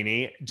no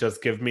Nene.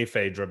 Just give me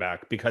Phaedra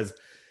back, because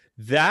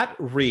that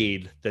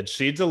read that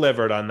she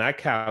delivered on that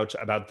couch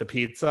about the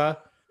pizza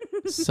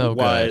So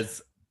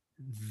was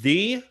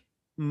the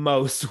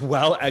most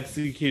well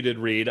executed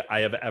read I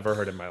have ever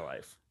heard in my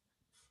life.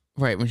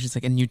 Right, when she's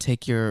like, and you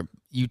take your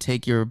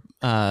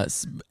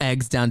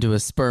eggs down to a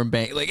sperm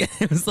bank. Like,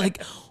 it was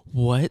like,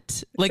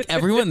 what? Like,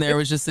 everyone there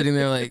was just sitting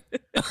there like.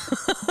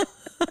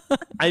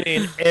 I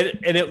mean,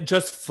 it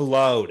just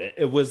flowed.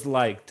 It was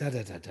like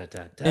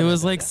it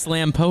was like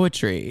slam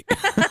poetry.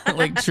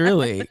 Like,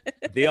 truly.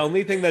 The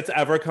only thing that's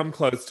ever come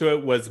close to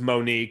it was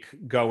Monique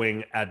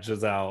going at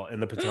Giselle in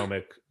the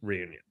Potomac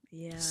reunion.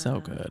 Yeah. So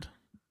good.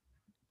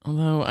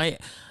 Although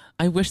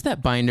I wish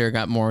that Binder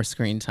got more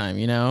screen time,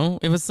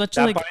 It was such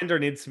that like Binder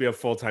needs to be a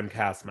full-time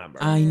cast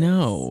member. I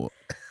know.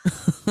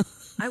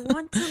 I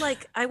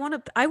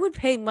would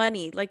pay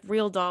money, like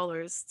real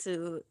dollars,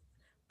 to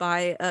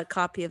buy a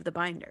copy of the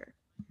Binder.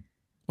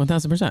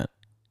 1000%.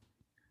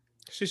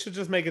 She should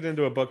just make it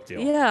into a book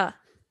deal. Yeah.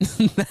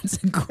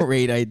 That's a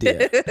great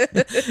idea.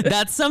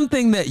 That's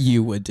something that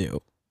you would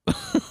do.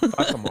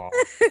 Fuck them all.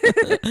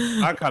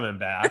 I'm coming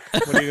back.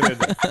 What are you going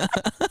to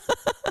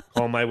do?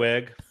 Pull my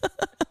wig?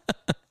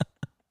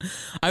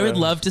 I would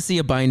love to see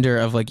a binder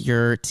of like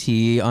your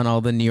tea on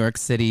all the New York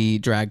City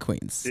drag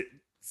queens.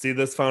 See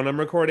this phone I'm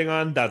recording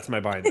on? That's my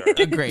binder.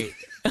 Great.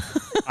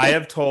 I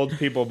have told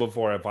people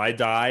before, if I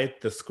die,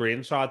 the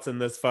screenshots in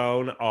this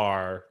phone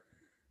are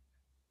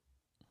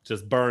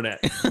just burn it.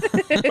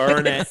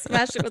 Burn it.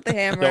 Smash it with the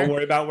hammer. Don't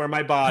worry about where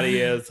my body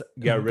is.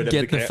 Get rid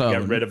of the phone.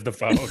 Get rid of the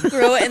phone.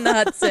 Throw it in the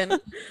Hudson.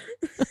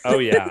 Oh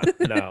yeah.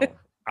 No.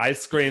 I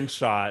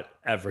screenshot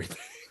everything.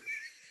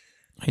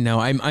 I know.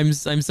 I'm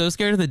so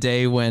scared of the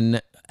day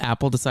when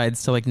Apple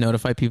decides to like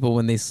notify people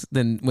when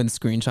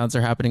screenshots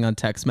are happening on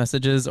text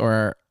messages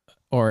or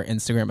or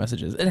Instagram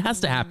messages. It has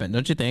to happen,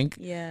 don't you think?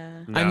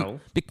 Yeah. No.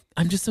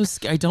 I'm just so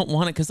scared. I don't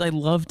want it because I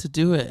love to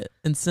do it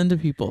and send to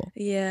people.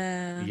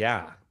 Yeah.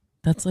 Yeah.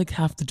 That's like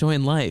half the joy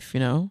in life, you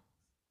know?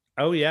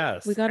 Oh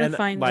yes. We gotta And,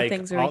 find the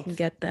things where we can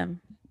get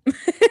them.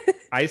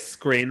 I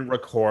screen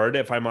record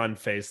if I'm on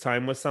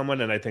FaceTime with someone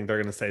and I think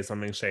they're gonna say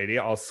something shady.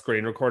 I'll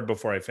screen record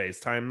before I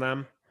FaceTime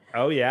them.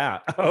 Oh yeah.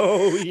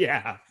 Oh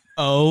yeah.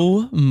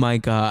 Oh my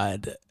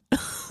God.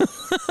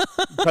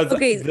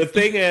 Because the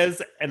thing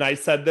is, and I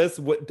said this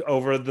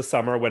over the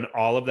summer when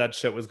all of that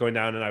shit was going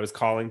down and I was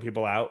calling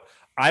people out,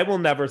 I will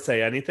never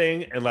say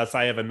anything unless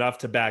I have enough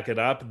to back it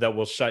up that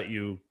will shut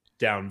you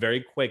down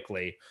very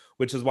quickly,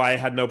 which is why I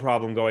had no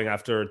problem going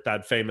after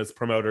that famous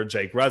promoter,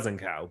 Jake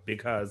Rezenkow,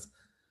 because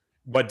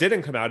what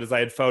didn't come out is I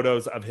had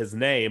photos of his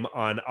name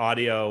on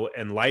audio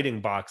and lighting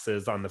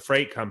boxes on the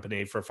freight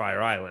company for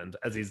Fire Island,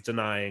 as he's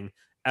denying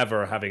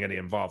ever having any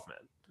involvement.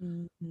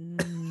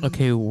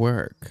 Okay,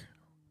 work.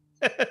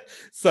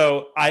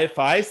 So if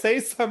I say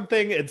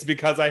something, it's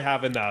because I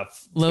have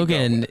enough.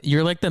 Logan,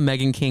 you're like the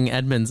Megan King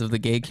Edmonds of the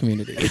gay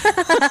community.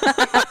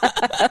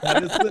 That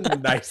is the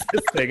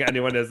nicest thing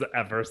anyone has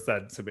ever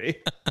said to me.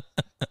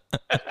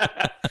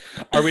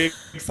 Are we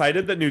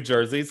excited that New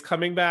Jersey's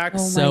coming back? Oh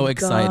So my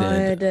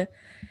excited. God.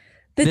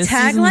 The This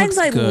season taglines looks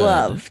I good.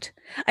 loved.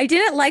 I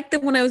didn't like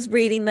them when I was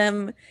reading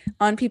them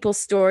on people's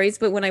stories,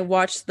 but when I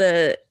watched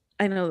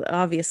I know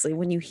obviously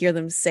when you hear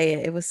them say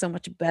it, it was so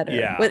much better.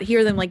 Yeah. But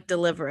hear them like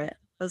deliver it.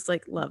 I was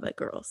like, love it,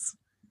 girls.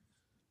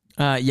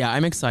 Yeah,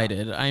 I'm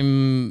excited.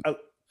 I'm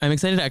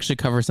excited to actually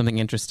cover something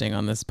interesting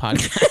on this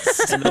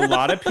podcast. And a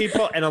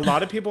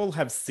lot of people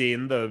have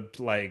seen the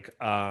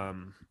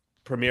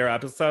premiere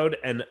episode,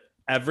 and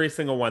every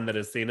single one that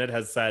has seen it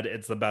has said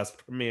it's the best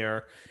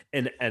premiere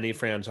in any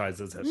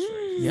franchise's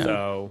history. Yeah.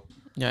 So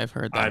Yeah, I've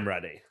heard that. I'm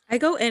ready. I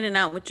go in and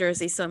out with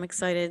Jersey, so I'm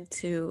excited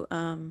to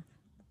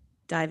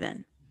dive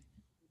in.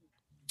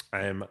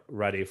 I am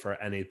ready for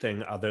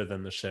anything other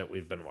than the shit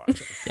we've been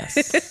watching.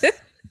 Yes.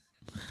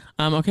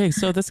 Okay,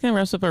 so this kind of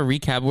wraps up our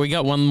recap. We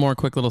got one more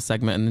quick little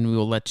segment, and then we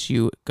will let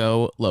you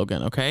go,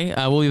 Logan. Okay,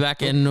 we'll be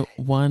back in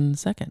 1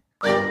 second.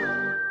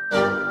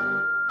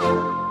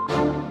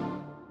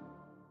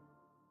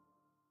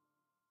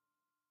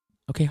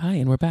 Okay, hi,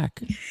 and we're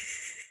back.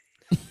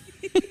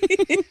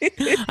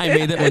 I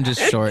made that one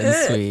just short and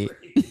sweet.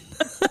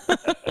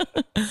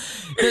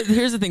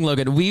 Here's the thing,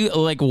 Logan. We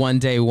like one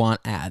day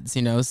want ads,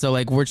 you know. So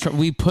like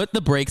we put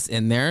the breaks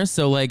in there.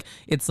 So like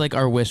it's like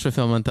our wish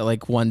fulfillment that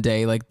like one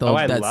day like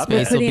that love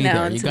space it. will be Putting out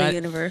there. into the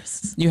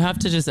universe. You have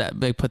to just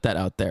like put that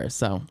out there.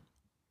 So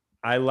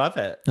I love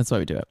it. that's why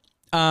we do it.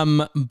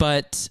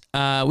 But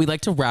we'd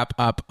like to wrap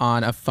up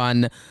on a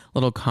fun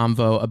little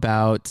convo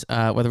about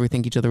whether we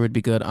think each other would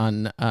be good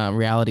on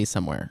reality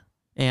somewhere.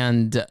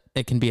 And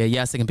it can be a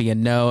yes, it can be a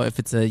no. If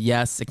it's a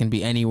yes, it can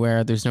be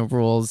anywhere. There's no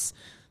rules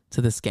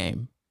to this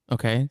game.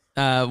 Okay.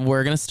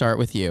 We're going to start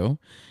with you,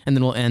 and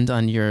then we'll end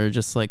on your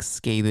just like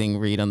scathing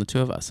read on the two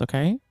of us.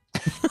 Okay.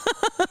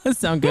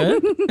 Sound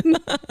good?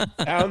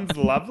 Sounds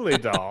lovely,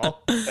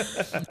 doll.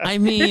 I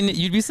mean,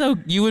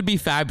 you would be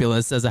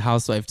fabulous as a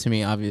housewife to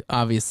me,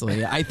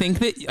 obviously. I think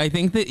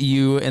that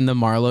you and the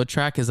Marlo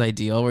track is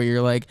ideal, where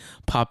you're like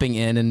popping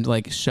in and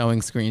like showing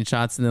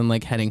screenshots and then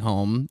like heading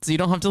home. So you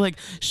don't have to like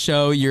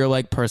show your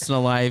like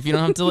personal life. You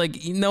don't have to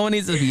like, no one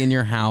needs to be in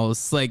your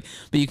house. Like,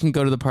 but you can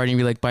go to the party and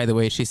be like, by the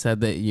way, she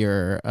said that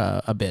you're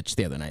a bitch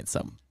the other night.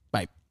 So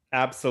bye.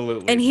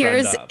 Absolutely. And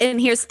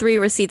here's 3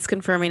 receipts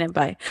confirming it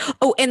by.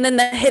 Oh, and then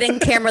the hidden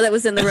camera that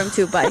was in the room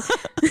too by.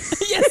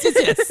 yes.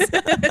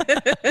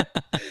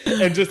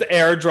 And just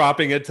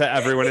airdropping it to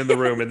everyone in the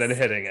room and then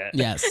hitting it.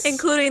 Yes.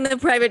 Including the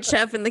private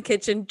chef in the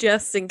kitchen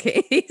just in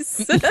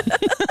case.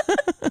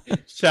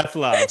 Chef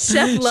love.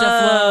 Chef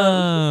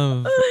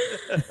love.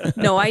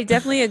 No, I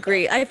definitely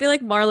agree. I feel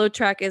like Marlo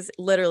track is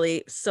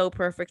literally so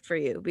perfect for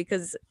you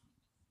because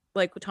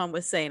like what Tom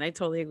was saying, I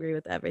totally agree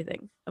with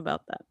everything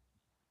about that.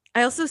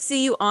 I also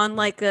see you on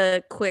like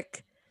a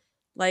quick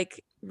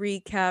like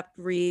recap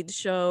read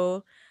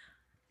show.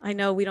 I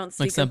know we don't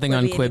speak like something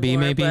of on Quibi anymore,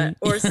 maybe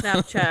or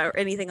Snapchat or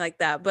anything like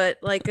that, but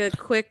like a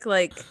quick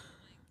like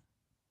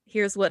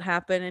here's what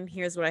happened and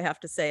here's what I have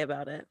to say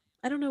about it.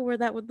 I don't know where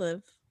that would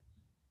live.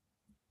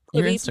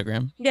 Your Quibi?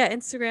 Instagram. Yeah,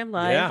 Instagram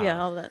live.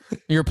 Yeah, all that.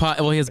 Your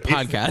he has a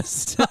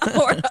podcast.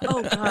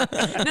 Oh god.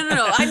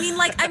 No. I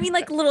mean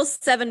like little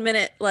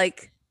 7-minute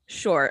like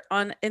short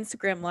on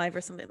Instagram live or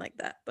something like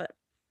that. But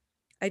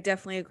I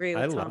definitely agree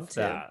with I Tom love too.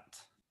 that.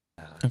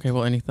 Okay,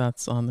 well, any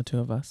thoughts on the two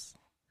of us?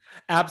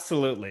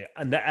 Absolutely.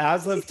 And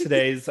as of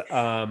today's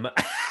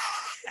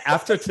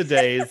after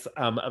today's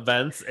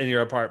events in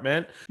your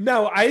apartment,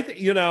 no, I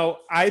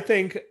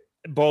think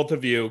both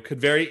of you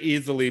could very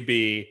easily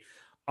be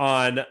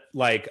on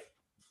like,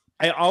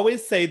 I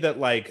always say that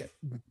like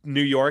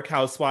New York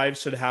housewives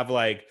should have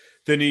like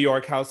the New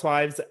York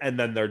housewives and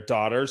then their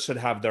daughters should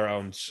have their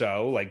own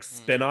show, like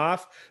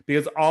spin-off,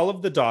 because all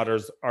of the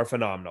daughters are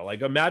phenomenal.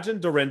 Like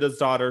imagine Dorinda's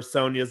daughter,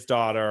 Sonia's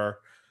daughter,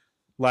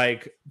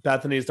 like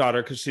Bethany's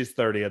daughter, because she's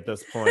 30 at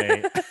this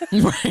point.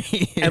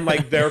 Right. And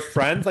like their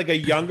friends, like a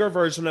younger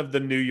version of the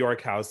New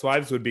York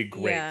Housewives would be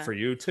great Yeah. for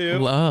you too.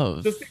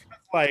 Love. Just because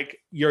like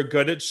you're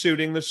good at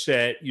shooting the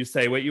shit, you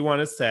say what you want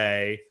to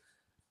say.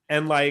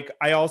 And like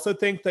I also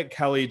think that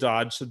Kelly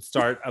Dodd should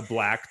start a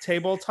black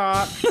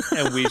tabletop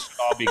and we should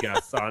all be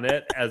guests on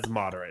it as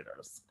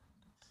moderators.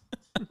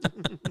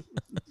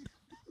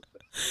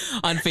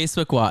 On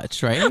Facebook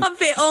Watch, right?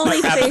 Only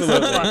Absolutely.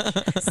 Facebook Watch.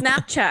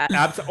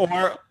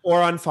 Snapchat.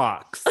 Or on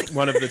Fox,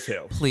 one of the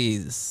two.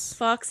 Please.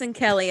 Fox and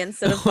Kelly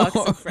instead of Fox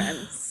and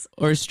Friends.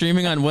 Or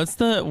streaming on what's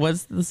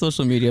the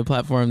social media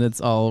platform that's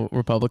all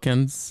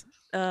Republicans?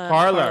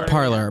 Parler.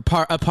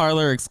 A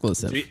Parler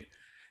exclusive.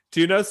 Do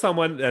you know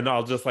someone, and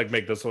I'll just like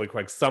make this really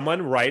quick,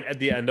 someone right at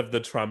the end of the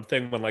Trump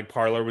thing when like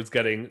Parler was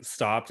getting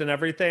stopped and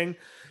everything,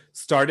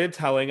 started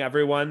telling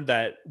everyone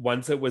that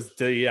once it was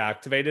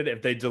deactivated,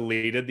 if they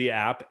deleted the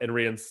app and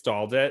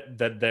reinstalled it,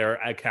 that their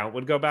account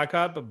would go back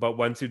up. But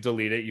once you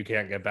delete it, you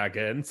can't get back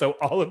in. So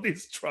all of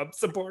these Trump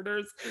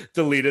supporters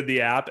deleted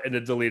the app and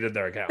it deleted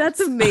their account.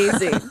 That's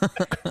amazing.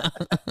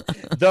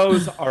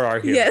 Those are our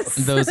heroes. Yes.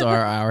 Those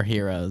are our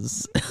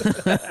heroes.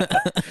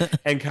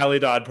 And Kelly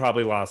Dodd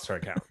probably lost her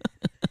account.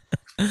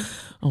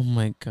 Oh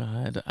my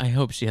God. I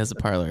hope she has a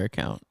Parler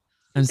account.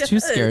 I'm too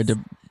scared to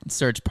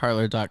search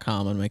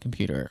parlor.com on my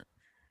computer.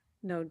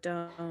 No,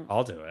 don't.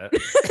 I'll do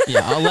it.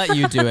 Yeah, I'll let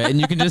you do it. And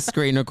you can just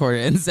screen record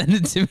it and send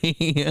it to me.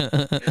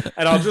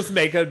 And I'll just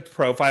make a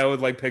profile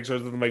with like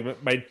pictures of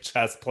my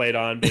chest plate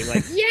on, being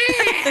like,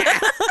 yeah,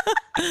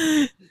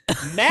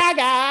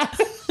 MAGA.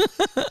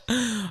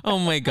 Oh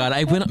my God.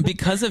 I went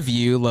because of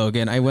you,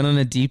 Logan. I went on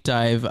a deep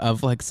dive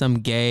of like some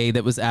gay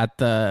that was at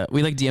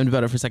we like DM'd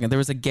about it for a second. There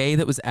was a gay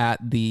that was at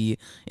the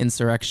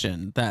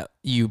insurrection that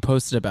you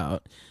posted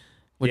about,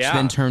 which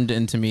then turned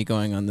into me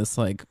going on this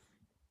like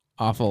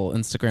awful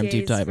Instagram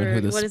deep dive on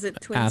who this what is it?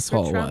 Twins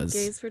asshole for Trump? was.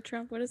 Gays for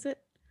Trump? What is it?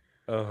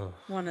 Oh.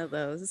 One of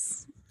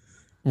those.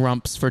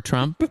 Rumps for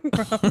Trump.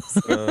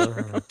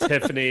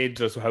 Tiffany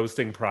just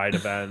hosting pride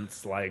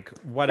events, like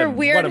what Her a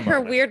weird, what a her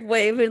moment. weird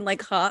wave and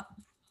like hot.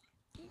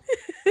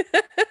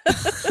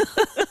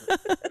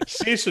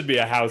 She should be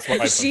a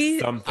housewife of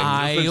something.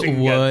 I just so she can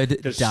would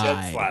get the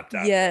die. shit slapped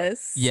out.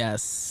 Yes.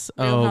 Yes.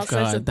 Real Oh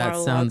Housewives of God, that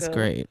sounds Mar-a-Lago.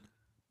 great.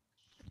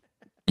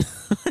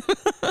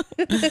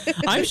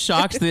 I'm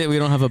shocked that we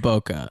don't have a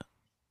Boca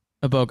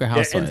Yeah,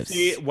 Housewives. and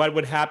see, what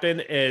would happen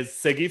is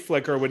Siggy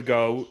Flicker would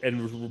go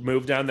and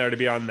move down there to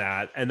be on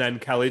that, and then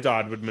Kelly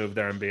Dodd would move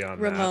there and be on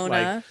Ramona.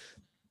 that. Like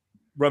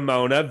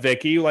Ramona,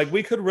 Vicky, like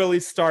we could really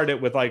start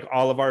it with like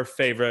all of our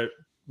favorite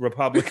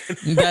Republican.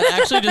 That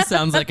actually just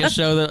sounds like a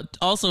show that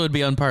also would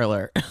be on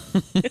Parler.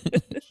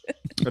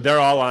 They're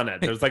all on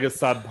it. There's like a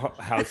sub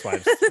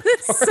housewives.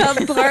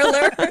 Sub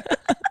parlor.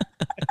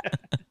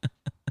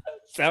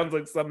 Sounds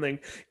like something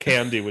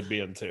Candy would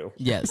be into.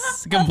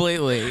 Yes,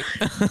 completely.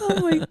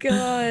 Oh my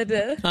God.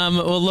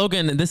 Well,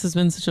 Logan, this has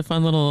been such a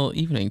fun little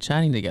evening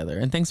chatting together,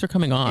 and thanks for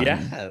coming on.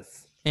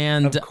 Yes,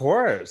 and of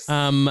course.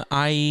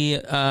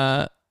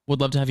 I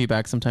would love to have you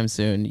back sometime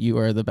soon. You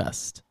are the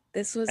best.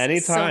 This was so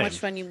Anytime. much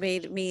fun. You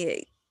made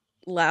me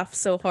laugh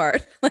so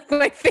hard. Like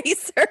my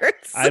face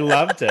hurts. I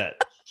loved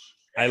it.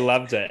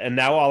 And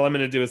now all I'm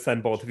going to do is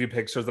send both of you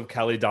pictures of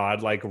Kelly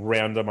Dodd, like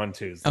random on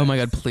Tuesday. Oh my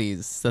God,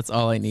 please. That's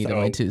all I need on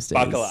my Tuesdays.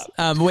 Buckle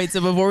up. Wait,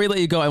 so before we let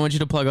you go, I want you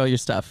to plug all your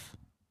stuff.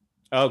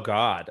 Oh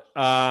God.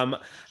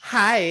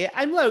 Hi,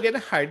 I'm Logan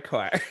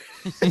Hardcore.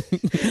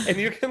 And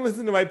you can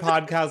listen to my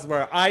podcast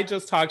where I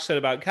just talk shit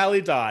about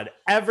Kelly Dodd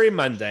every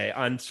Monday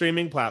on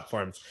streaming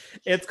platforms.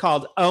 It's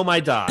called Oh My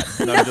Dodd.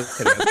 No, I'm just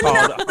kidding. It's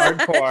called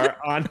Hardcore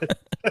Honest.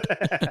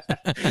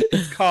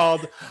 It's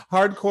called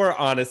Hardcore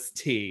Honest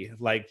Tea,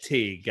 like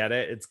tea. Get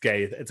it? It's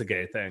gay. It's a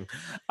gay thing.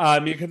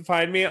 You can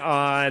find me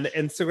on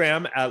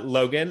Instagram at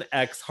Logan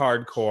X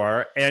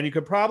Hardcore, and you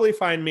could probably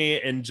find me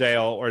in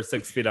jail or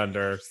 6 feet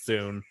under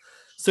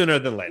sooner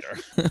than later,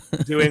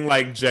 doing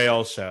like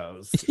jail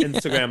shows,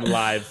 Instagram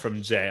live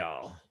from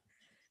jail.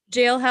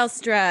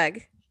 Jailhouse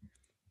drag.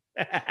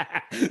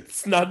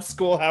 It's not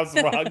Schoolhouse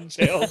Rock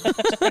jail.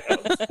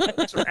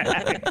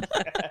 Drag.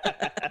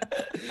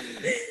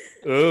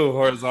 Ooh,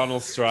 horizontal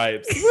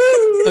stripes.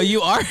 Oh,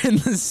 you are in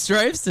the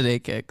stripes today,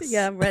 Kix.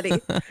 Yeah, I'm ready.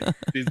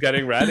 She's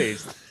getting ready.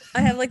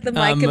 I have like the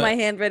mic in my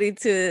hand ready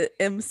to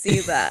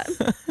MC that.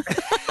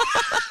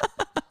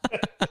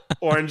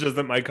 Orange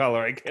isn't my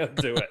color. I can't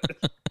do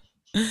it.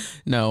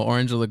 No,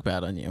 orange will look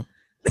bad on you.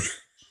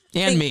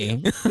 And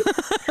me.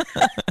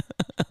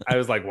 I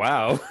was like,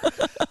 wow,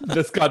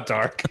 this got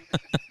dark.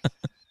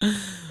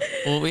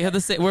 Well, we have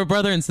the same. We're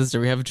brother and sister.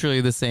 We have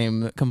truly the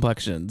same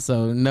complexion.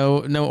 So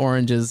no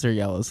oranges or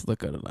yellows look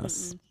good on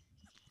us.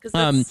 'Cause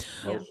that's-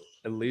 Well,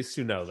 at least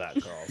you know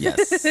that, girl.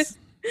 Yes,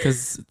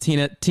 because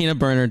Tina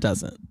Burner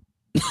doesn't.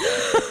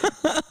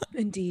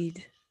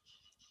 Indeed.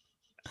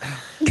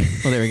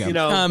 Well, there we go. You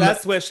know,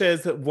 best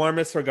wishes,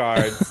 warmest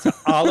regards to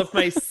all of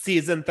my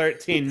season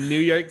 13 New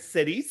York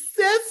City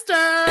sisters.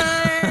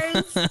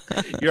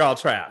 You're all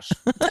trash.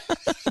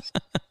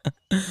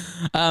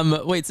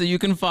 Wait, so you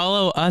can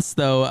follow us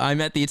though.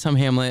 I'm at the Tom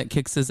Hamlet.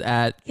 Kix is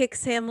at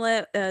Kix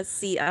Hamlet,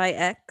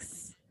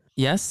 CIX.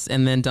 yes,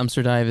 and then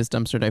Dumpster Dive is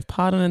Dumpster Dive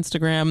Pod on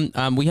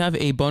Instagram. We have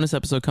a bonus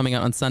episode coming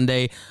out on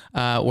Sunday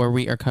where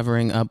we are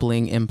covering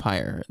Bling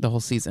Empire, the whole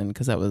season,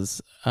 because that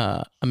was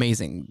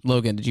amazing.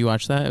 Logan, did you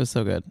watch that? It was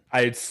so good.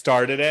 I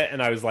started it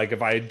and I was like,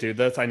 if I do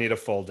this, I need a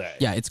full day.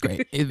 Yeah, it's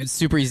great. It's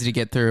super easy to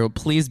get through.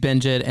 Please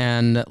binge it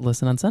and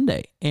listen on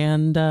Sunday.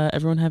 And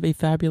everyone have a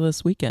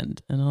fabulous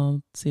weekend. And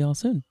I'll see y'all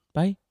soon.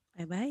 Bye.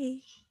 Bye-bye.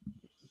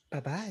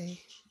 Bye-bye.